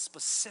knows the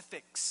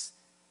specifics.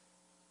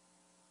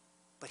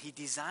 But He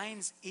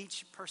designs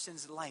each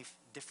person's life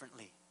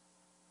differently.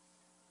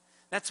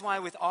 That's why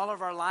with all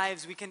of our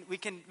lives, we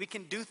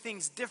can do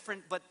things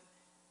different, but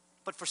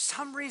for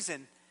some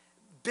reason,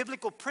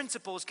 biblical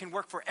principles can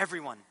work for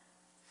everyone.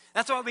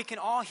 That's why we can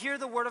all hear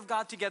the Word of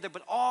God together,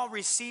 but all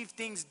receive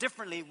things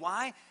differently.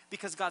 Why?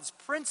 Because God's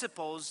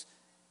principles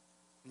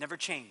never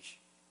change.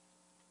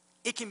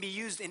 It can be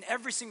used in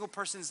every single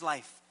person's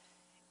life,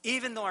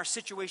 even though our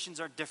situations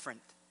are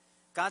different.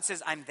 God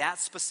says, I'm that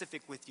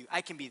specific with you.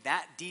 I can be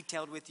that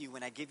detailed with you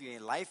when I give you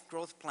a life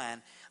growth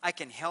plan. I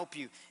can help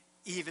you,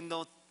 even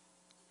though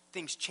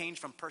things change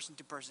from person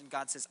to person.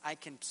 God says, I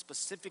can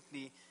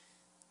specifically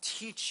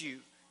teach you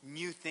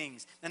new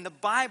things. And the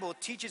Bible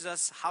teaches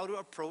us how to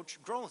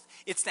approach growth.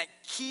 It's that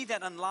key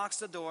that unlocks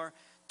the door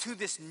to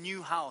this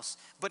new house.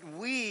 But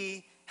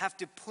we have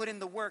to put in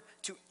the work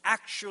to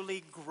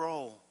actually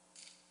grow.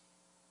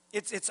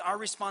 It's our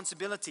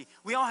responsibility.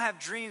 We all have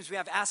dreams, we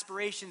have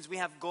aspirations, we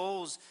have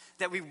goals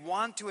that we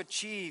want to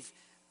achieve.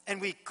 And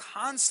we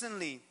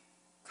constantly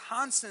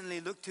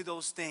look to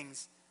those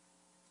things.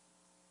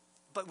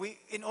 But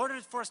in order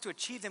for us to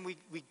achieve them,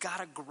 we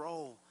gotta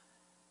grow.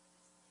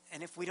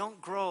 And if we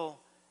don't grow,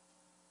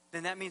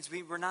 then that means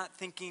we're not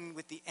thinking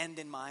with the end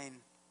in mind.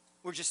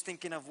 We're just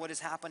thinking of what is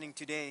happening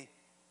today.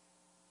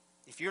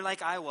 If you're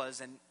like I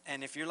was,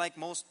 and if you're like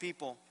most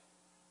people,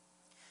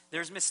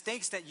 there's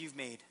mistakes that you've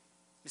made,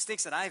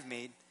 mistakes that I've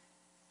made,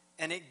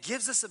 and it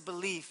gives us a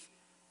belief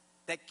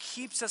that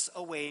keeps us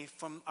away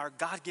from our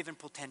God-given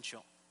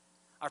potential,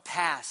 our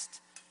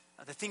past,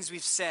 the things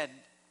we've said,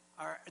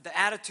 the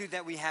attitude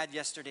that we had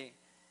yesterday,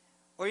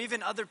 or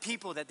even other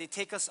people that they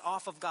take us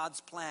off of God's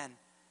plan.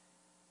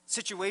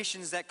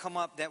 Situations that come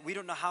up that we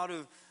don't know how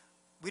to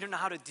we don't know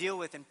how to deal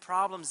with, and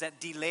problems that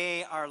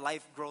delay our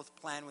life growth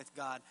plan with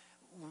God.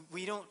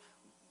 We don't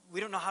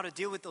know how to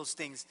deal with those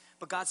things.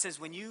 But God says,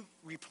 when you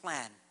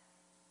replan,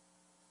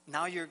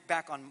 now you're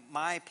back on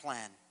my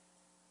plan.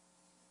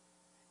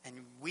 And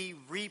we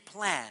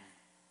replan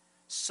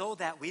so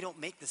that we don't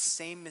make the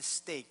same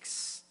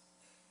mistakes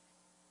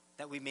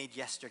that we made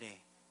yesterday.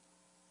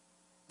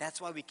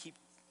 That's why we keep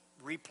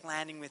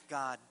replanning with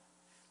God.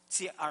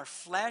 See, our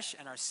flesh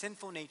and our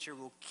sinful nature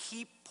will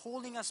keep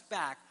pulling us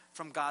back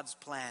from God's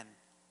plan.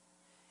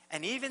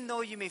 And even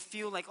though you may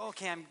feel like,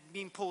 okay, I'm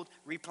being pulled,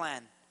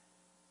 replan.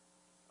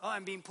 Oh,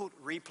 I'm being pulled,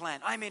 replan.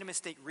 I made a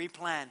mistake,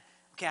 replan.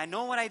 Okay, I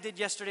know what I did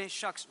yesterday.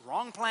 Shucks,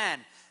 wrong plan.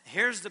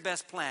 Here's the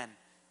best plan.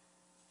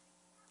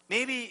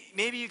 Maybe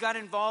you got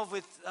involved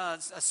with a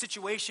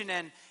situation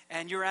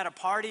and you're at a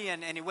party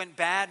and it went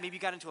bad. Maybe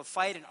you got into a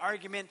fight, an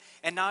argument,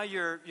 and now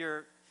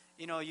you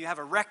have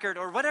a record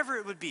or whatever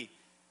it would be.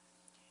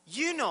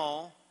 You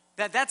know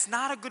that that's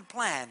not a good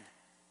plan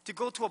to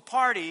go to a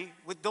party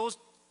with those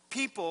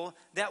people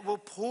that will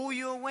pull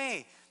you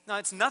away. Now,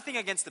 it's nothing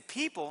against the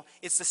people.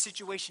 It's the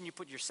situation you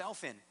put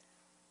yourself in.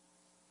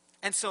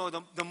 And so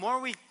the more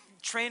we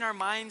train our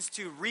minds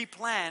to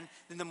replan,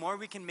 then the more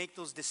we can make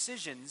those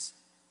decisions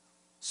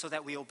so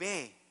that we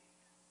obey.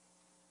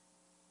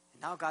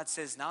 And now God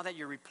says, now that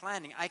you're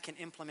replanning, I can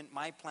implement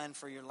my plan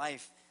for your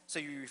life. So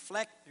you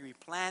reflect, you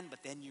replan, but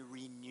then you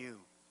renew.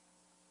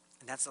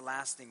 And that's the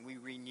last thing, we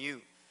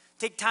renew.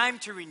 Take time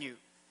to renew,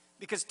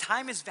 because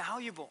time is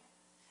valuable.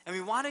 And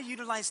we want to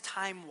utilize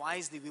time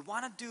wisely. We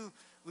want to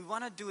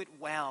do it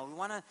well. We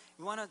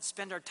want to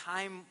spend our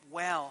time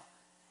well.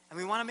 And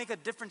we want to make a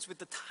difference with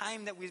the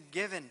time that we've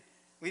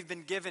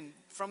been given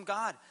from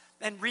God.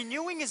 And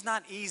renewing is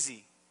not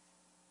easy.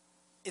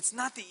 It's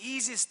not the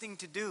easiest thing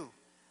to do.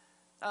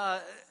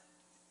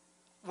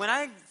 When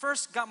I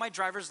first got my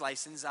driver's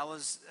license, I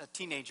was a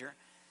teenager.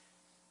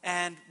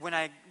 And when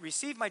I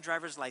received my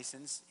driver's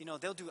license,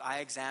 they'll do eye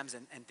exams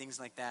and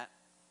things like that.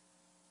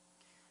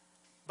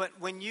 But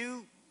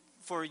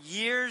for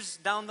years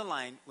down the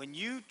line, when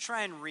you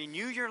try and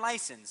renew your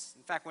license,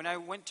 in fact, when I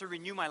went to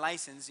renew my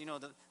license,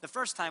 the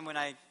first time when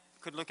I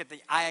could look at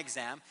the eye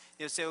exam,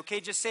 they would say, okay,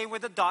 just say where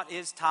the dot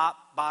is, top,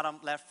 bottom,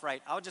 left,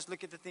 right. I'll just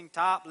look at the thing,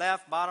 top,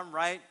 left, bottom,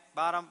 right,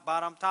 bottom,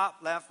 top,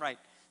 left, right.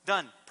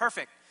 Done.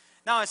 Perfect.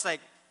 Now it's like,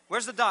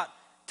 where's the dot?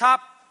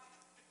 Top,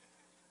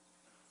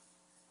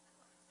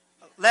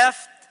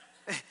 left.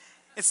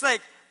 It's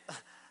like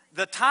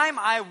the time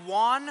I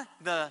won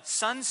the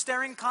sun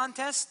staring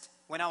contest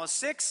when I was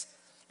 6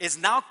 is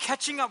now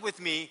catching up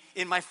with me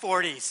in my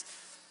 40s.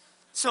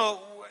 So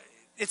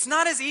it's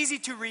not as easy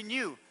to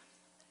renew.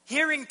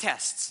 Hearing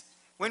tests.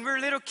 When we were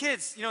little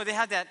kids, they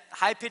had that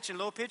high pitch and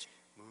low pitch.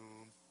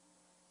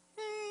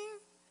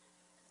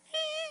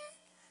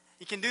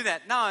 You can do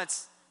that. Now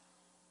so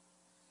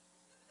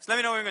let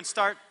me know when we're going to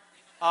start.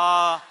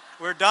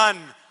 We're done.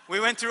 We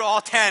went through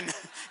all 10.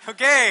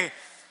 Okay.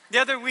 The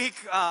other week,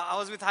 I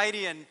was with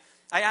Heidi and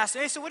I asked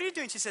her, hey, so what are you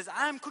doing? She says,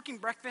 I'm cooking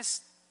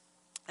breakfast.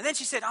 And then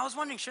she said, I was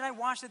wondering, should I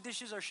wash the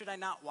dishes or should I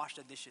not wash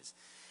the dishes?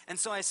 And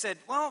so I said,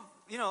 well,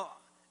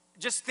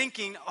 just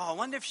thinking, I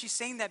wonder if she's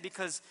saying that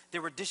because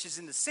there were dishes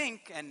in the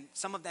sink and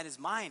some of that is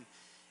mine.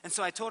 And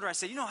so I told her, I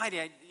said,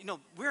 Heidi,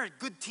 we're a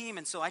good team,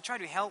 and so I try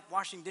to help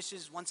washing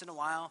dishes once in a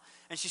while.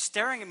 And she's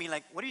staring at me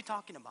like, what are you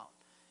talking about?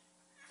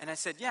 And I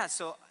said, yeah,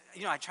 so,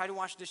 I try to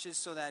wash dishes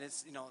so that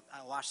it's,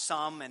 I wash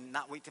some and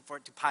not wait for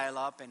it to pile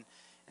up.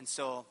 And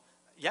so,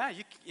 yeah,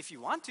 if you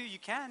want to, you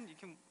can,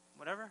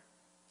 whatever.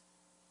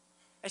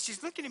 And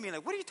she's looking at me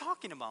like, what are you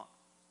talking about?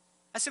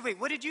 I said, wait,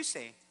 what did you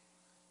say?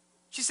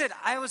 She said,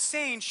 I was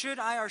saying, should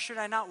I or should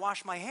I not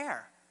wash my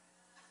hair?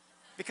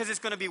 Because it's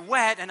going to be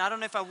wet and I don't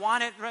know if I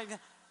want it right now.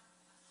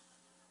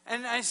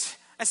 And I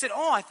said,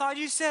 I thought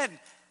you said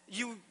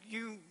you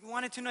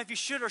wanted to know if you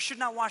should or should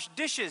not wash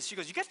dishes. She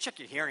goes, you got to check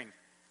your hearing.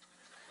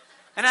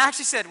 And I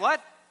actually said,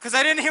 what? Because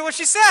I didn't hear what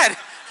she said.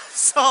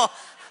 So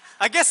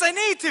I guess I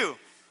need to.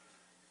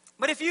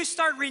 But if you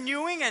start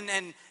renewing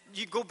and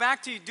you go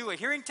back to do a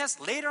hearing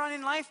test later on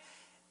in life,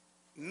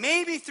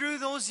 maybe through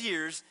those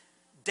years,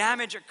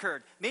 damage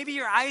occurred. Maybe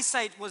your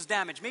eyesight was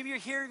damaged. Maybe your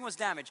hearing was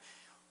damaged.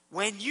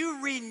 When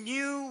you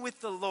renew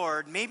with the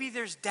Lord, maybe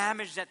there's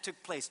damage that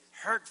took place,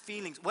 hurt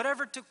feelings,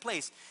 whatever took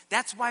place.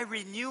 That's why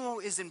renewal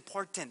is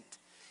important.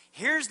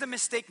 Here's the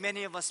mistake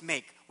many of us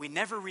make. We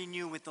never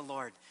renew with the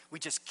Lord. We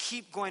just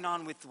keep going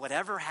on with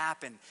whatever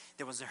happened.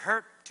 There was a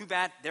hurt, too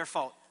bad, their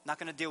fault. Not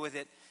going to deal with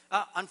it.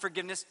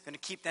 Unforgiveness, going to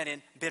keep that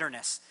in.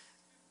 Bitterness.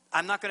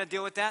 I'm not going to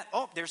deal with that.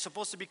 They're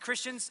supposed to be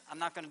Christians. I'm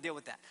not going to deal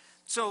with that.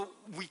 So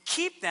we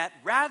keep that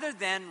rather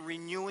than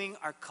renewing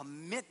our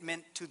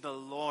commitment to the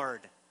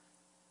Lord.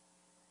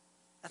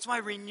 That's why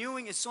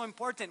renewing is so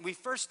important. We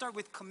first start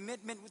with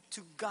commitment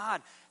to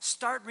God.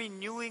 Start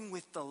renewing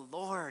with the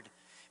Lord.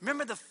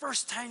 Remember the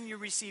first time you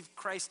received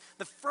Christ,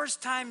 the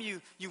first time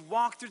you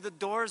walked through the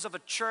doors of a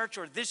church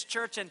or this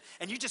church and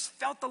you just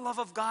felt the love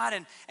of God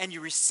and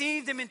you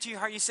received Him into your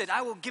heart. You said,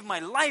 I will give my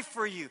life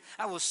for you.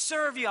 I will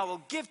serve you. I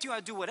will give to you.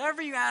 I'll do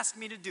whatever you ask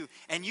me to do.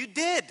 And you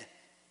did.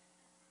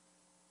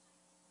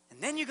 And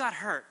And then you got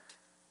hurt.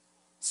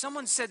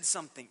 Someone said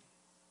something.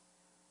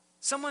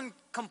 Someone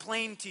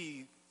complained to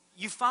you.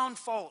 You found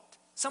fault.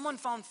 Someone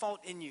found fault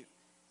in you.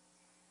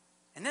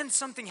 And then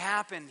something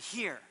happened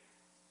here.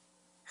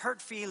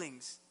 Hurt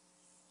feelings.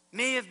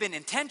 May have been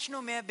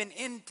intentional, may have been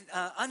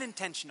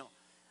unintentional.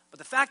 But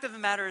the fact of the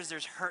matter is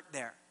there's hurt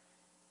there.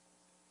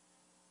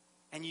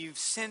 And you've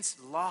since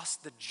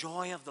lost the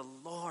joy of the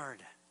Lord.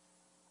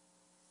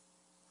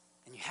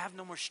 And you have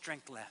no more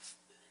strength left.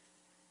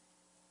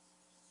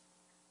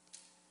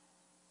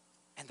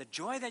 And the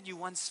joy that you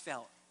once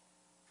felt,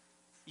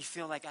 you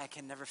feel like I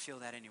can never feel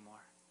that anymore.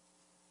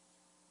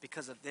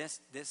 Because of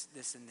this,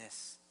 and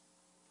this.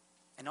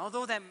 And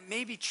although that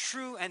may be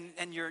true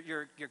and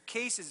your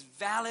case is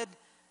valid,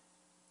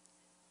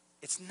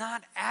 it's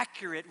not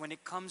accurate when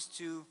it comes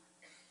to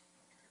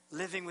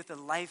living with a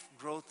life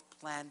growth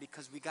plan,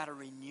 because we got to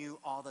renew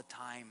all the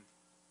time.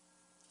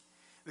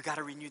 We got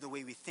to renew the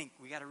way we think.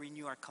 We got to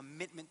renew our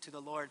commitment to the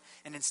Lord.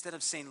 And instead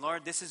of saying,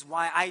 Lord, this is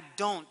why I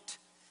don't.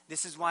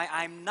 This is why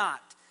I'm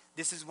not.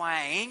 This is why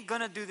I ain't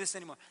going to do this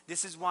anymore.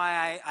 This is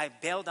why I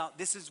bailed out.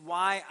 This is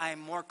why I'm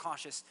more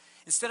cautious.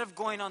 Instead of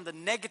going on the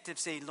negative,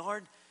 say,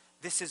 Lord,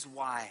 this is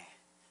why.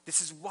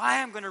 This is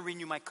why I'm going to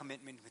renew my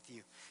commitment with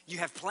you. You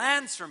have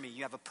plans for me.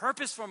 You have a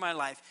purpose for my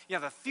life. You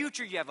have a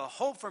future. You have a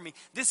hope for me.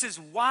 This is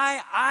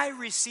why I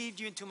received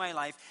you into my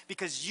life,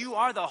 because you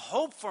are the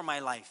hope for my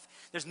life.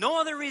 There's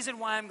no other reason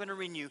why I'm going to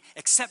renew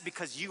except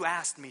because you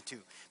asked me to,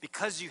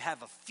 because you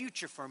have a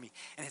future for me.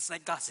 And it's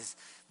like God says,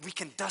 we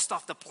can dust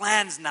off the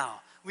plans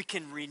now. We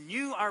can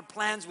renew our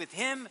plans with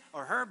him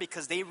or her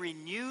because they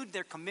renewed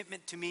their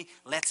commitment to me.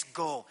 Let's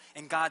go.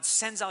 And God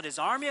sends out his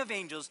army of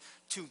angels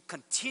to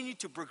continue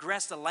to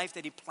progress the life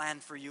that he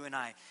planned for you and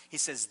I. He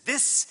says,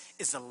 this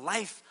is the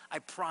life I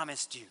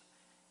promised you.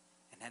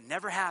 And that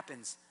never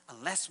happens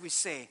unless we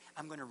say,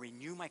 I'm going to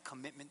renew my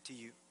commitment to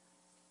you.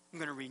 I'm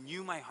going to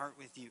renew my heart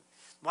with you.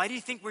 Why do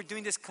you think we're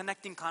doing this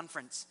connecting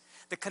conference?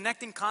 The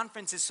connecting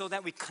conference is so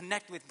that we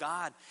connect with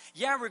God.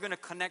 Yeah, we're going to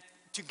connect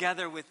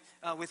together with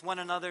one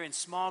another in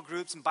small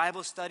groups and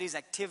Bible studies,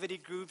 activity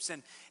groups,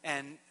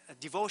 and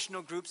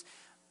devotional groups.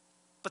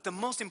 But the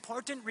most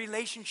important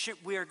relationship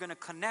we are going to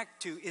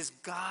connect to is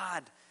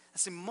God.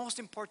 That's the most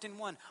important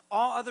one.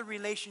 All other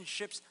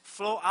relationships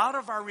flow out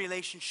of our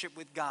relationship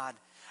with God.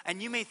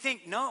 And you may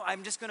think, no,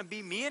 I'm just going to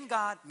be me and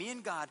God, me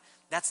and God.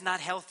 That's not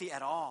healthy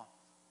at all.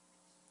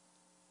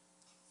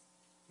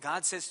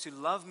 God says to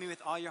love me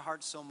with all your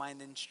heart, soul,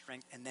 mind, and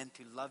strength, and then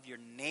to love your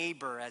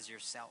neighbor as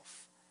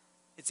yourself.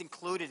 It's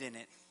included in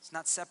it. It's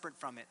not separate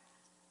from it.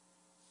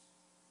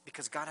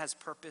 Because God has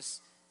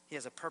purpose. He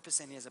has a purpose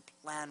and he has a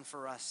plan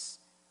for us.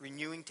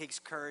 Renewing takes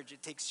courage.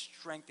 It takes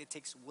strength. It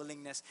takes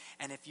willingness.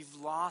 And if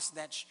you've lost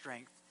that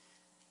strength,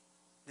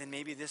 then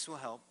maybe this will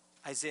help.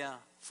 Isaiah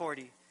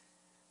 40,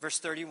 verse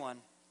 31.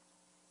 It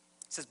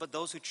says, but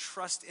those who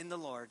trust in the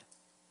Lord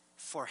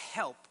for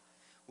help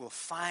will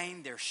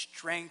find their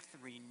strength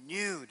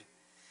renewed.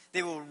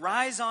 They will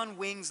rise on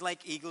wings like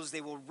eagles. They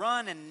will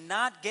run and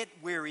not get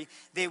weary.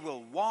 They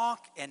will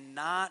walk and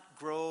not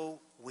grow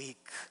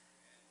weak.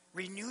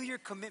 Renew your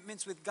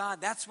commitments with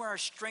God. That's where our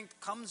strength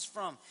comes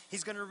from.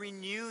 He's going to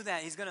renew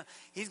that. He's going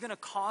to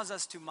cause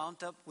us to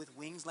mount up with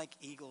wings like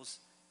eagles.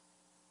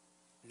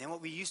 And then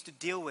what we used to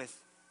deal with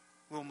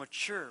will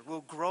mature,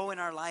 will grow in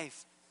our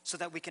life so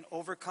that we can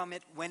overcome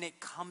it when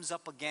it comes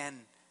up again.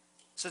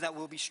 So that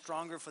we'll be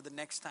stronger for the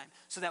next time.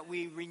 So that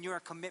we renew our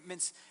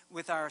commitments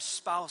with our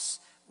spouse,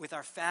 with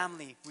our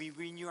family. We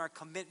renew our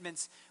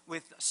commitments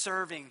with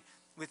serving,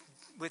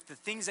 with the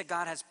things that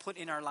God has put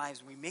in our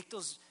lives. We make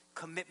those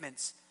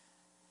commitments.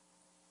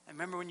 I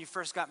remember when you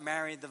first got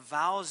married, the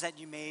vows that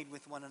you made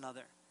with one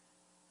another.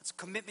 It's a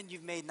commitment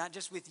you've made, not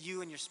just with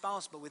you and your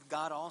spouse, but with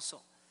God also.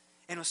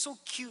 And it was so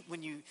cute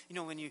when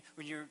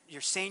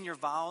you're saying your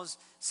vows.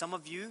 Some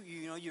of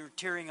you're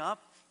tearing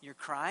up, you're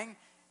crying,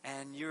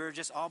 and you're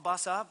just all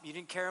bust up. You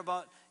didn't care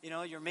about,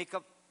 your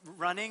makeup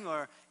running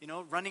or,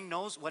 running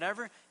nose,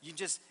 whatever. You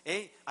just,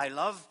 hey, I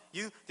love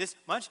you this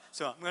much,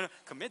 so I'm going to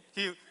commit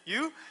to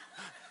you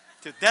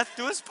to death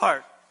do us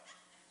part.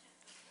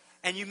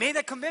 And you made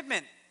that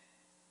commitment.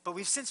 But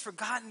we've since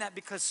forgotten that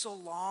because so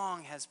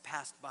long has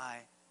passed by,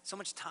 so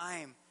much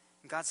time.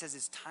 And God says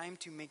it's time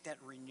to make that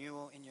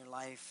renewal in your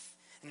life.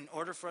 And in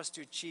order for us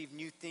to achieve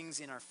new things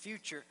in our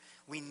future,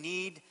 we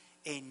need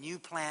a new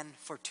plan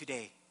for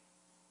today.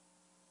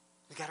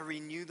 We got to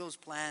renew those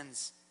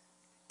plans.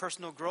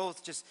 Personal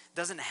growth just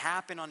doesn't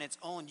happen on its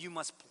own. You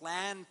must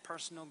plan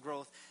personal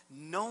growth.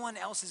 No one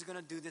else is going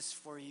to do this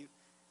for you.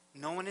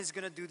 No one is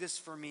going to do this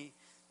for me.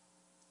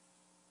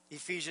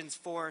 Ephesians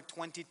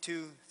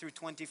 4:22 through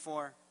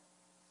 24.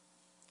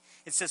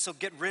 It says, so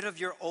get rid of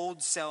your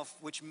old self,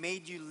 which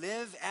made you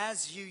live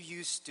as you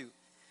used to.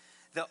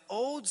 The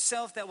old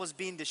self that was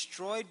being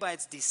destroyed by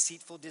its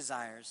deceitful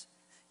desires.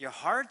 Your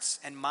hearts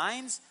and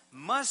minds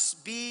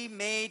must be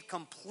made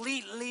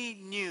completely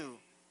new.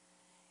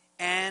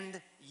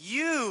 And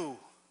you,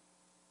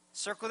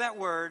 circle that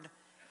word,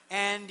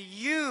 and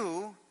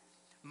you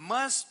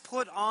must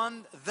put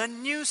on the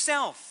new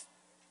self,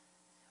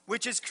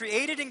 which is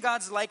created in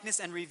God's likeness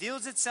and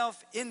reveals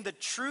itself in the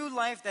true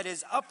life that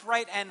is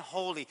upright and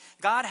holy.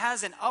 God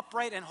has an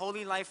upright and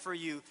holy life for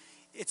you.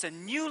 It's a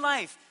new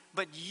life,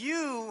 but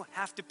you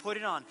have to put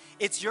it on.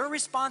 It's your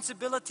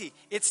responsibility.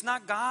 It's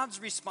not God's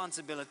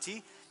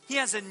responsibility. He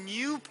has a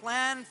new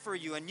plan for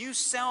you, a new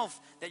self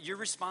that you're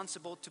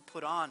responsible to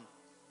put on.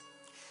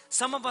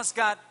 Some of us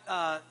got,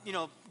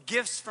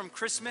 gifts from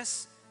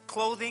Christmas,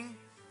 clothing,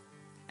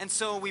 and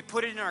so we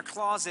put it in our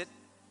closet.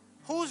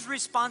 Whose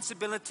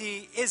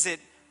responsibility is it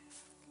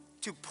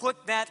to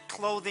put that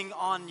clothing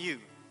on you?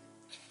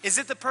 Is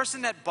it the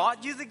person that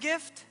bought you the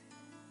gift?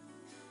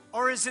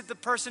 Or is it the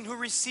person who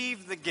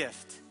received the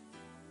gift?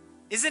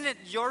 Isn't it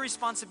your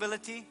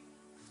responsibility?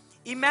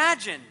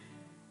 Imagine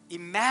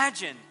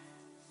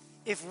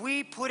if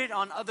we put it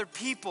on other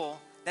people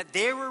that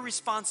they were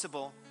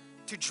responsible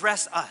to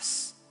dress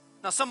us.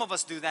 Now, some of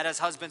us do that as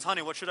husbands.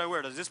 Honey, what should I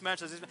wear? Does this match?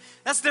 Does this match?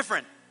 That's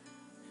different.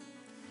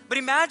 But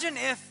imagine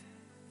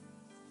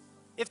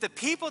if the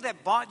people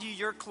that bought you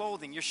your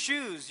clothing, your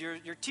shoes,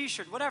 your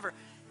t-shirt, whatever,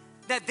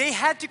 that they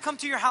had to come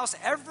to your house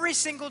every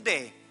single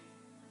day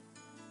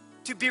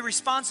to be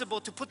responsible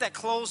to put that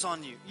clothes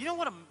on you. You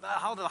know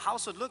how the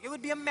house would look? It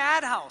would be a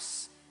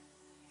madhouse.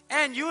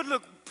 And you would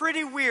look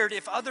pretty weird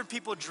if other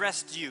people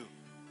dressed you.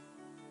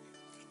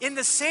 In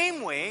the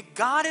same way,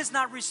 God is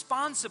not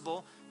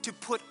responsible to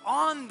put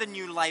on the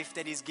new life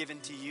that He's given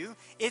to you.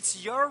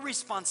 It's your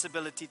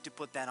responsibility to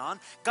put that on.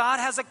 God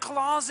has a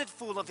closet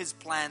full of His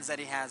plans that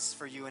He has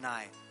for you and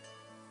I.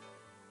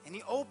 And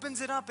He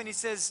opens it up and He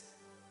says,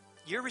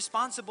 you're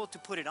responsible to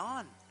put it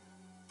on.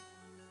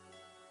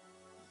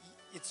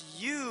 It's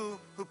you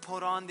who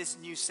put on this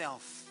new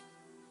self.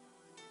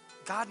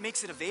 God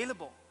makes it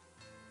available.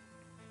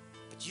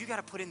 But you got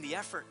to put in the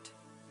effort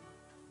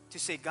to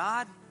say,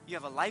 God, you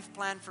have a life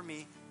plan for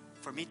me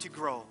to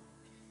grow.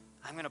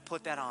 I'm going to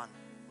put that on,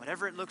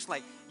 whatever it looks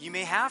like. You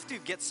may have to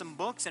get some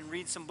books and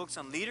read some books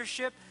on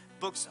leadership,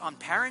 books on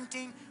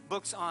parenting,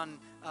 books on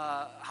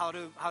how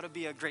to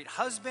be a great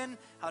husband,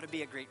 how to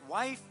be a great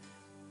wife,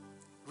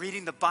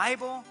 reading the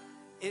Bible.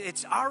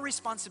 It's our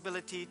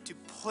responsibility to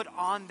put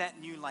on that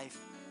new life.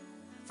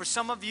 For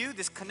some of you,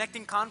 this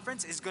Connecting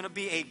Conference is going to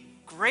be a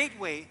great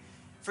way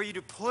for you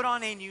to put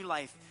on a new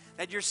life.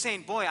 That you're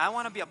saying, boy, I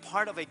want to be a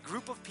part of a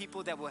group of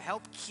people that will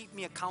help keep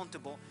me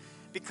accountable.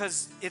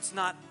 Because it's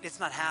not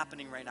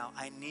happening right now.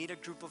 I need a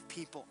group of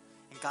people.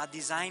 And God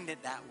designed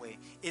it that way.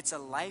 It's a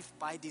life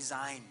by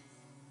design.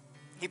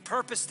 He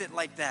purposed it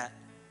like that.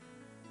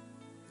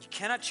 You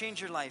cannot change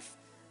your life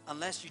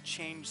unless you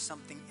change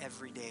something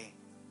every day.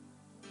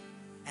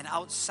 And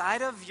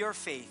outside of your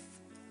faith,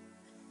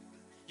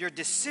 your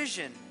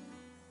decision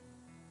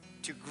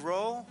to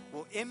grow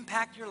will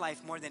impact your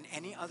life more than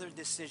any other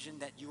decision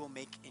that you will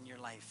make in your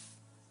life.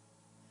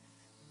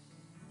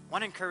 I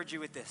want to encourage you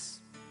with this.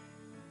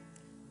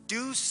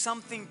 Do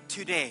something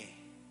today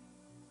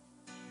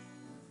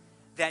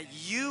that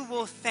you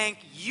will thank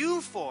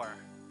you for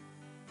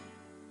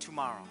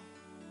tomorrow.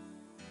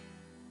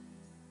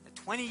 That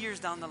 20 years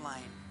down the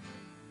line,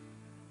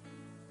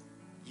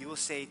 you will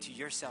say to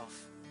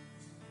yourself,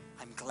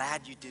 I'm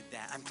glad you did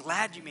that. I'm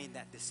glad you made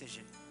that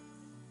decision.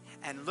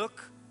 And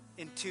look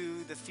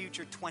into the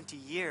future 20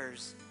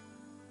 years.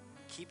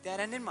 Keep that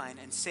end in mind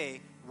and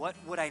say, what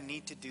would I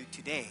need to do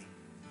today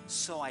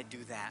so I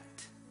do that?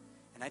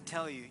 And I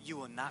tell you, you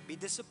will not be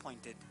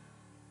disappointed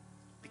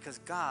because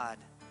God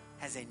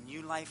has a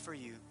new life for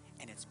you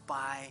and it's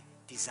by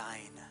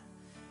design.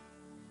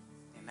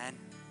 Amen.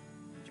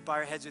 Would you bow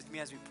your heads with me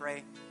as we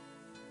pray?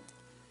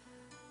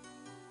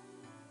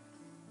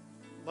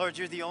 Lord,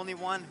 you're the only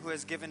one who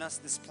has given us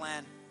this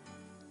plan.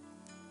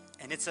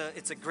 And it's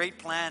a great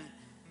plan.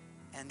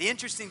 And the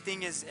interesting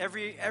thing is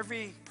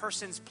every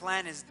person's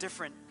plan is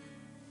different.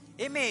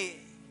 It may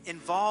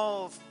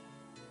involve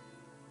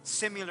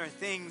similar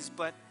things,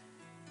 but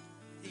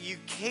you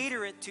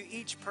cater it to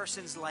each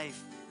person's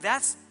life.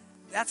 That's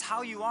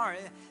how you are.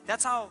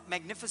 That's how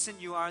magnificent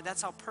you are.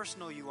 That's how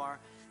personal you are.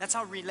 That's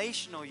how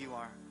relational you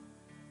are.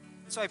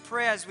 So I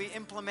pray as we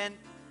implement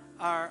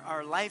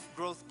our life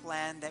growth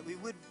plan that we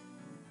would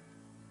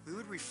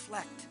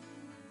reflect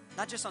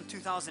not just on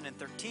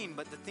 2013,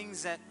 but the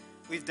things that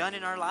we've done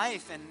in our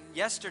life and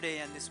yesterday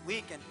and this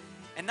week,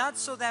 and not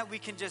so that we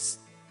can just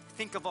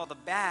think of all the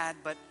bad,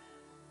 but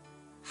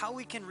how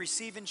we can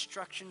receive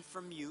instruction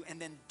from you and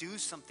then do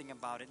something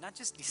about it. Not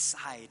just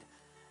decide,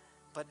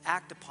 but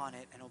act upon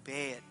it and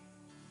obey it.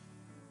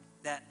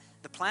 That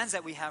the plans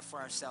that we have for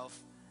ourselves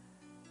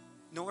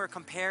nowhere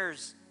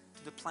compares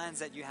to the plans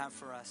that you have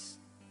for us.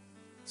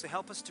 So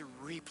help us to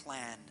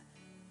replan.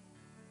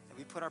 That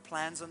we put our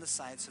plans on the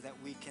side so that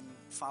we can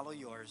follow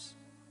yours.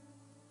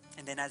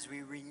 And then as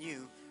we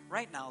renew,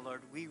 right now,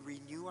 Lord, we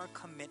renew our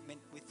commitment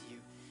with you.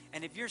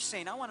 And if you're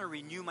saying, I want to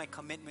renew my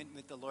commitment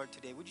with the Lord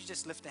today, would you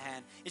just lift a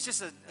hand? It's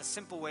just a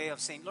simple way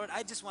of saying, Lord,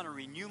 I just want to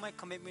renew my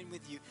commitment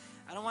with you.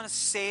 I don't want to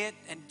say it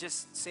and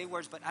just say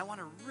words, but I want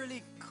to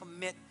really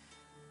commit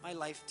my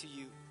life to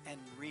you and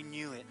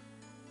renew it.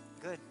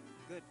 Good.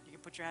 You can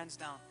put your hands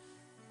down.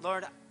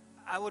 Lord,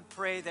 I would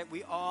pray that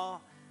we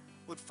all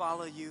would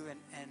follow you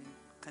and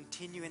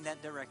continue in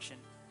that direction.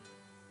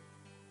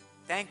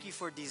 Thank you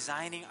for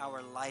designing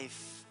our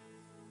life,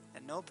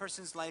 that no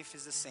person's life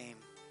is the same,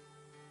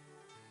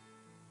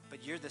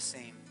 but you're the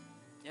same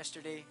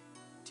yesterday,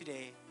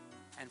 today,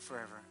 and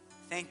forever.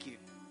 Thank you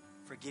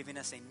for giving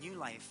us a new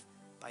life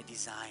by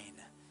design.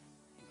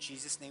 In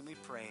Jesus' name we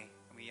pray,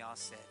 and we all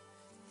said,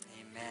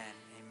 amen,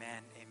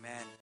 amen, amen.